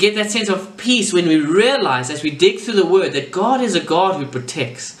 we get that sense of peace when we realize as we dig through the Word that God is a God who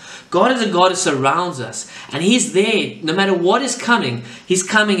protects. God is a God who surrounds us. And He's there no matter what is coming. He's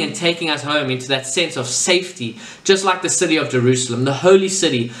coming and taking us home into that sense of safety. Just like the city of Jerusalem. The holy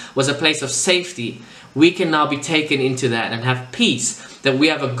city was a place of safety. We can now be taken into that and have peace that we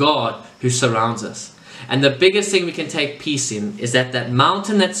have a God who surrounds us. And the biggest thing we can take peace in is that that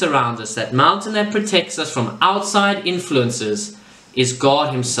mountain that surrounds us, that mountain that protects us from outside influences, is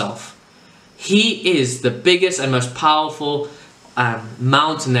God Himself. He is the biggest and most powerful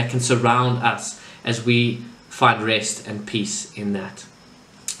mountain that can surround us as we find rest and peace in that.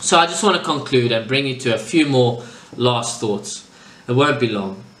 So I just want to conclude and bring you to a few more last thoughts. It won't be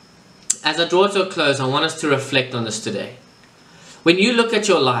long. As I draw to a close, I want us to reflect on this today. When you look at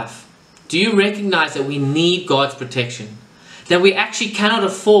your life, do you recognize that we need God's protection? That we actually cannot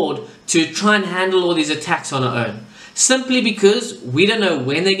afford to try and handle all these attacks on our own? Simply because we don't know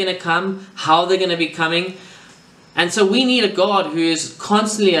when they're going to come, how they're going to be coming. And so we need a God who is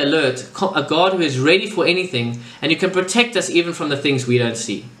constantly alert, a God who is ready for anything, and who can protect us even from the things we don't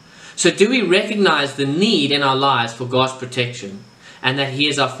see. So do we recognize the need in our lives for God's protection and that He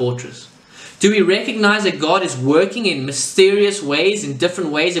is our fortress? Do we recognize that God is working in mysterious ways, in different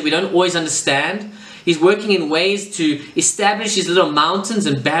ways that we don't always understand? He's working in ways to establish these little mountains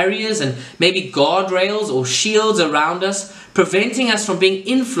and barriers and maybe guardrails or shields around us, preventing us from being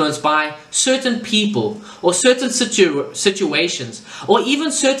influenced by certain people or certain situations or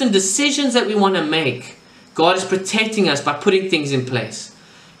even certain decisions that we want to make. God is protecting us by putting things in place.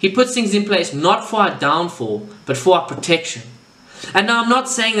 He puts things in place not for our downfall, but for our protection. And now I'm not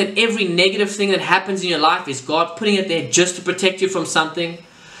saying that every negative thing that happens in your life is God putting it there just to protect you from something.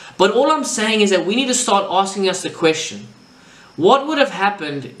 But all I'm saying is that we need to start asking us the question, what would have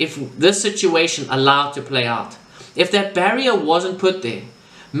happened if this situation allowed to play out? If that barrier wasn't put there?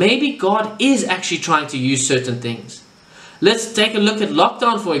 Maybe God is actually trying to use certain things. Let's take a look at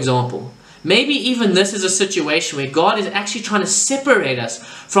lockdown, for example. Maybe even this is a situation where God is actually trying to separate us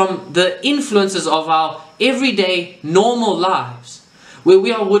from the influences of our everyday normal lives, where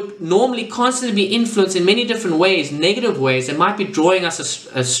we would normally constantly be influenced in many different ways, negative ways, that might be drawing us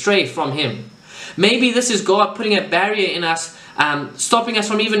astray from Him. Maybe this is God putting a barrier in us, stopping us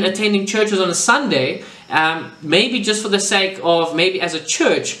from even attending churches on a Sunday, maybe just for the sake of, maybe as a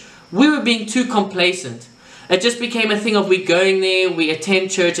church, we were being too complacent. It just became a thing of we going there, we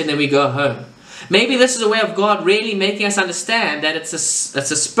attend church, and then we go home. Maybe this is a way of God really making us understand that it's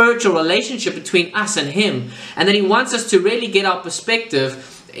a spiritual relationship between us and Him, and that He wants us to really get our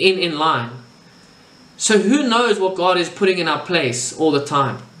perspective in line. So who knows what God is putting in our place all the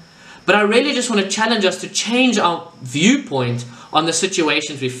time? But I really just want to challenge us to change our viewpoint on the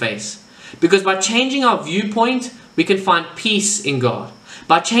situations we face. Because by changing our viewpoint, we can find peace in God.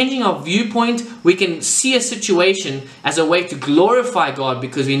 By changing our viewpoint, we can see a situation as a way to glorify God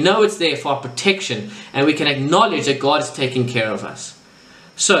because we know it's there for our protection and we can acknowledge that God is taking care of us.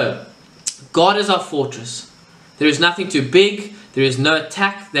 So, God is our fortress. There is nothing too big. There is no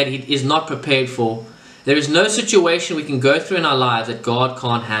attack that He is not prepared for. There is no situation we can go through in our lives that God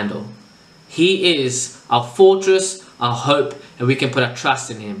can't handle. He is our fortress, our hope, and we can put our trust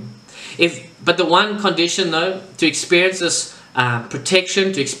in Him. But the one condition though, to experience this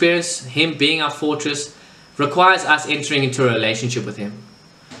protection, to experience Him being our fortress, requires us entering into a relationship with Him.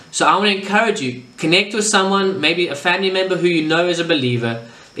 So I want to encourage you, connect with someone, maybe a family member who you know is a believer,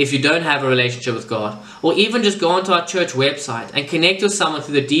 if you don't have a relationship with God, or even just go onto our church website and connect with someone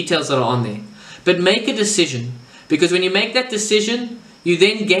through the details that are on there. But make a decision, because when you make that decision, you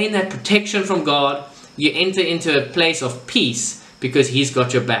then gain that protection from God. You enter into a place of peace because He's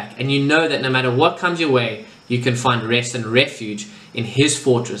got your back, and you know that no matter what comes your way, you can find rest and refuge in His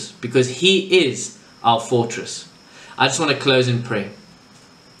fortress because He is our fortress. I just want to close in prayer.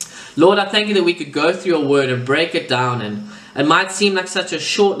 Lord, I thank You that we could go through Your word and break it down, and it might seem like such a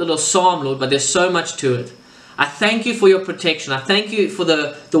short little psalm, Lord, but there's so much to it. I thank You for Your protection. I thank You for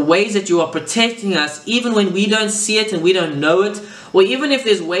the ways that You are protecting us even when we don't see it and we don't know it, or even if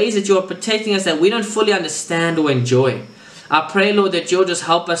there's ways that You are protecting us that we don't fully understand or enjoy. I pray, Lord, that You'll just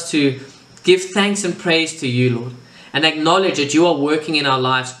help us to give thanks and praise to You, Lord, and acknowledge that You are working in our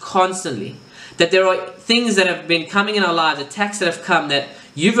lives constantly, that there are things that have been coming in our lives, attacks that have come that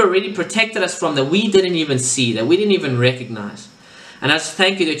You've already protected us from, that we didn't even see, that we didn't even recognize. And I just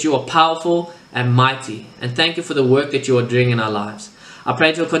thank You that You are powerful and mighty, and thank You for the work that You are doing in our lives. I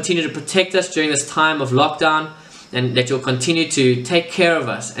pray that You'll continue to protect us during this time of lockdown, and that You'll continue to take care of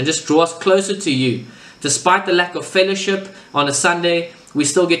us and just draw us closer to You. Despite the lack of fellowship on a Sunday, we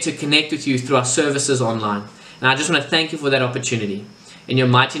still get to connect with You through our services online. And I just want to thank You for that opportunity. In Your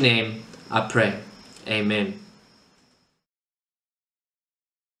mighty name, I pray. Amen.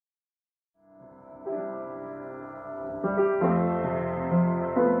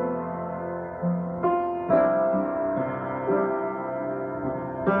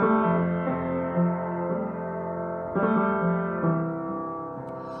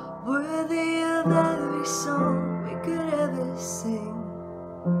 Worthy of every song we could ever sing,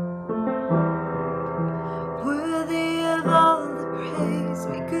 worthy of all the praise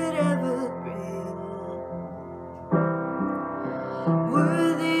we could ever bring,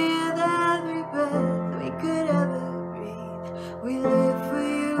 worthy of every breath we could ever breathe. We live for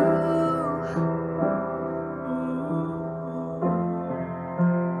You.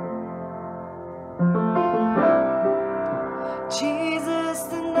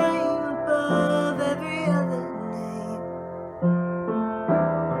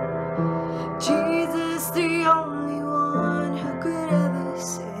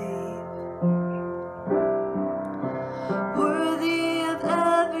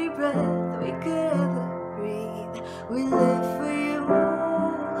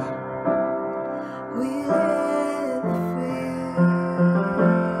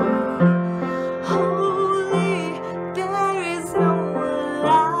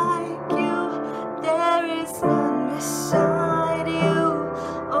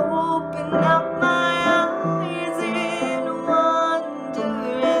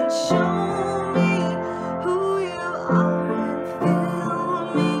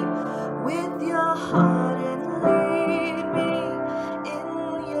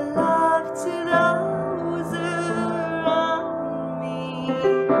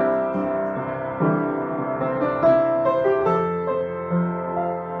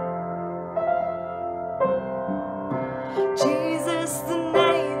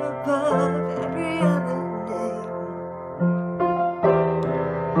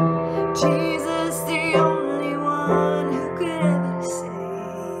 Jesus, the only one who could ever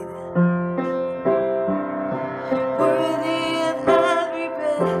save. Worthy of every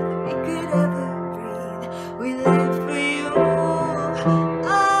breath we could ever breathe. We live for you.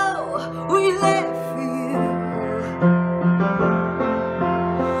 Oh, we live for you.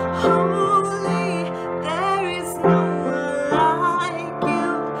 Holy, there is no one like you.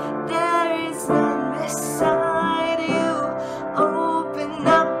 There is none beside you. Open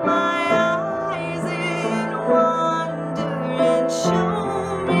up my eyes in wonder and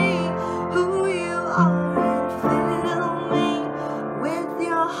show me who you are, and fill me with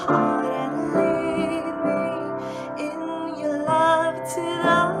your heart and lead me in your love to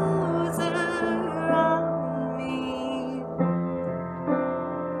those around me.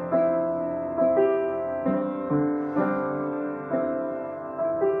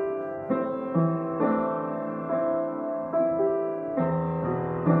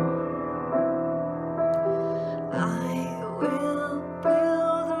 I will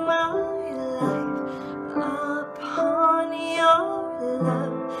build my life upon your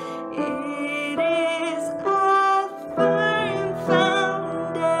love. It is a firm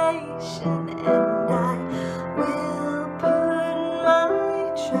foundation, and I will put my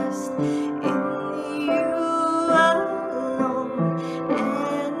trust in you alone,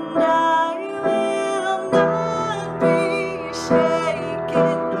 and I will not be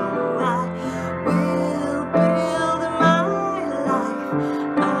shaken. No, I will build my life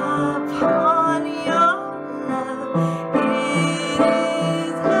upon your love. It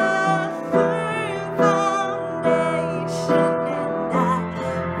is a firm foundation, and I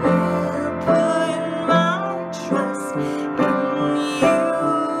will put my trust in you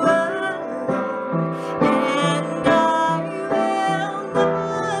alone, and I will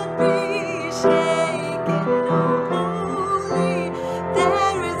not be shaken. Oh, holy,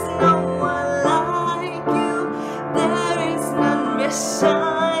 there is no one like you. There is none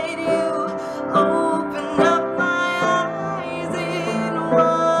beside you. Open up my eyes in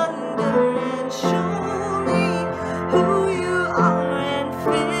wonder and show me who you are, and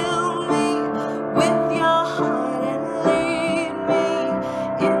fill me with your heart and lead me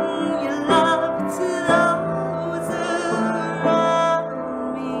in your love to those around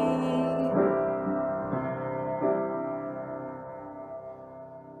me.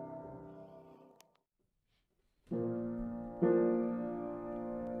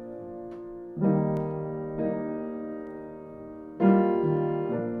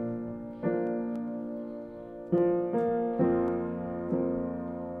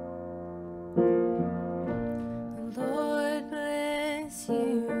 The Lord bless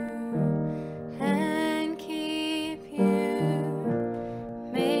you and keep you.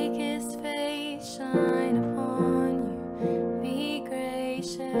 Make his face shine upon you. Be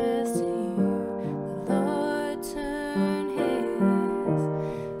gracious to you. The Lord turn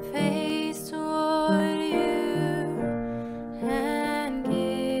his face toward you and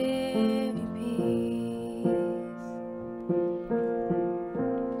give you peace.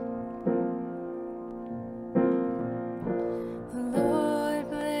 The Lord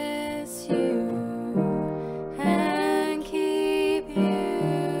bless you and keep you.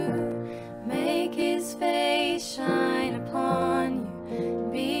 Make his face shine upon you.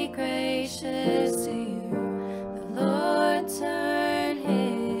 Be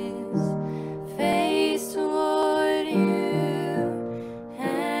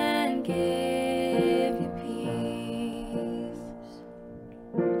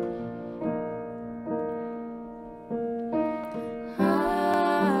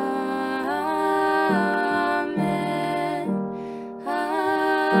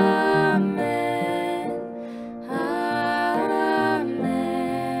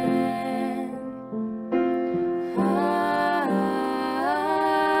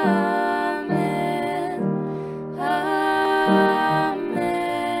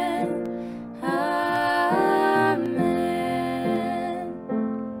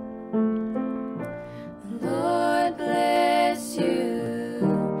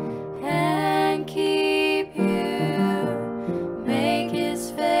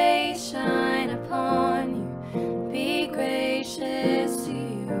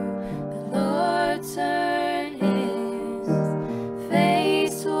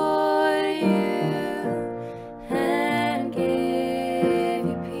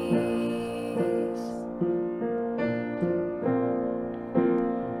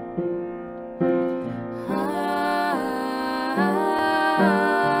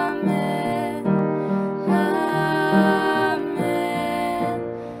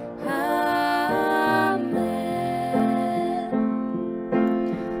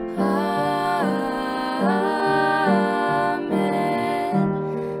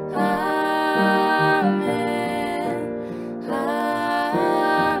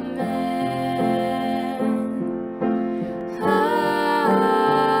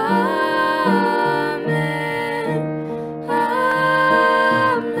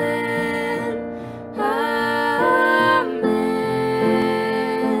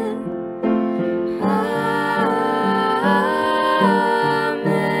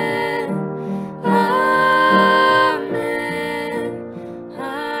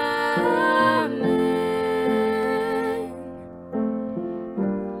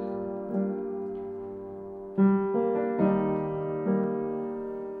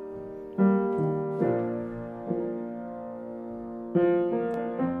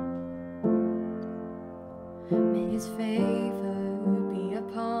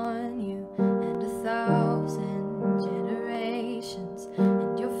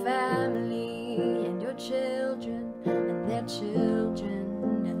children and their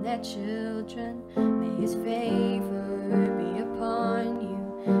children and their children. May His favor be upon you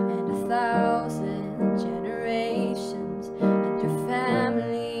and 1,000 generations, and your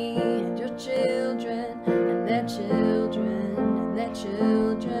family and your children and their children and their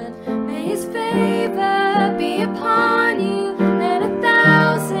children. May His favor be upon you and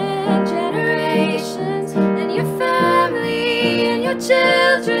 1,000 generations, and your family and your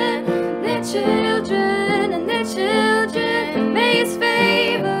children and their children and their children. May His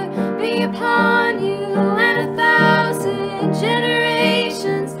favor be upon you and 1,000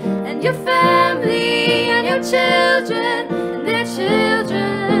 generations, and your family and your children and their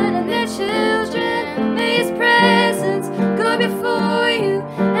children and their children. May His presence go before you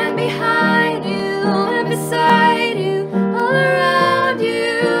and behind you and beside you, all around you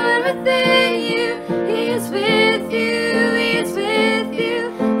and within you. He is with you, He is with you,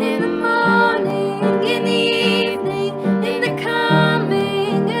 in the morning, in the evening, in the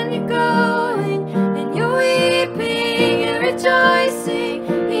coming and you're going, and you're weeping and rejoicing.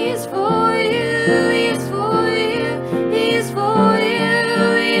 He is for you, He is for you, He is for you,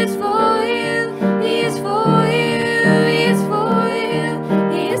 He is for you, He is for you, He is for you,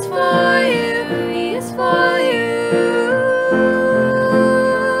 He is for you, He is for you.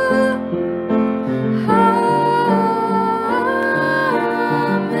 Amen,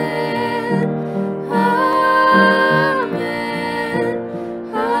 amen, amen,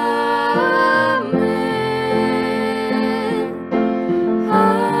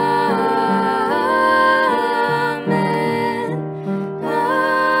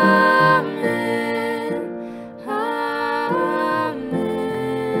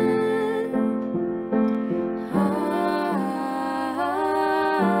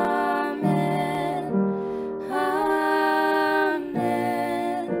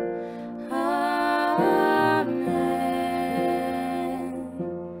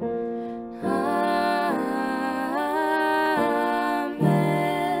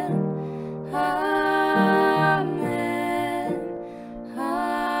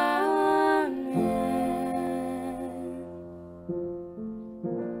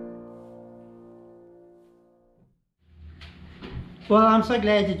 Well, I'm so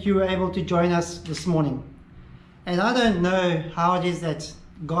glad that you were able to join us this morning. And I don't know how it is that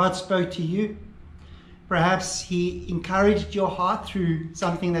God spoke to you. Perhaps He encouraged your heart through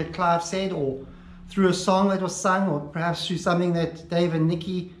something that Clive said, or through a song that was sung, or perhaps through something that Dave and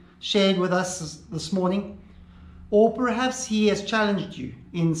Nikki shared with us this morning. Or perhaps He has challenged you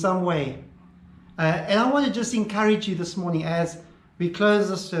in some way. And I want to just encourage you this morning as we close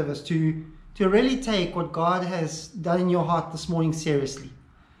this service to really take what God has done in your heart this morning seriously.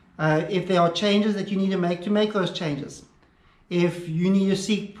 If there are changes that you need to make those changes. If you need to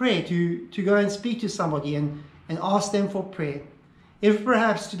seek prayer, to go and speak to somebody and ask them for prayer. If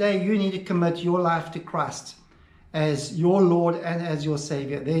perhaps today you need to commit your life to Christ as your Lord and as your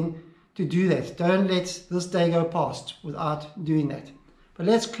Savior, then to do that. Don't let this day go past without doing that. But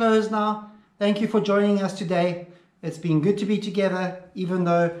let's close now. Thank you for joining us today. It's been good to be together, even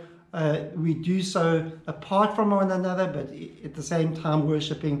though we do so apart from one another, but at the same time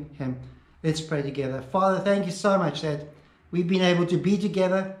worshiping Him. Let's pray together. Father, thank you so much that we've been able to be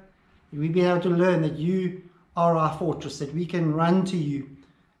together. We've been able to learn that you are our fortress, that we can run to you.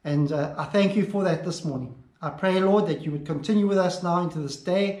 And I thank you for that this morning. I pray, Lord, that you would continue with us now into this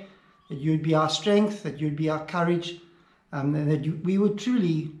day, that you would be our strength, that you would be our courage, and that we would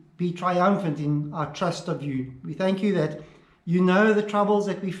truly be triumphant in our trust of you. We thank you that you know the troubles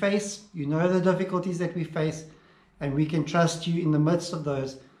that we face, you know the difficulties that we face, and we can trust you in the midst of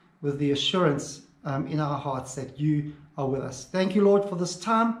those with the assurance in our hearts that you are with us. Thank you, Lord, for this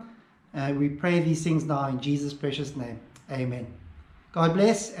time. We pray these things now in Jesus' precious name. Amen. God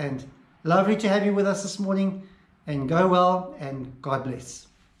bless, and lovely to have you with us this morning, and go well, and God bless.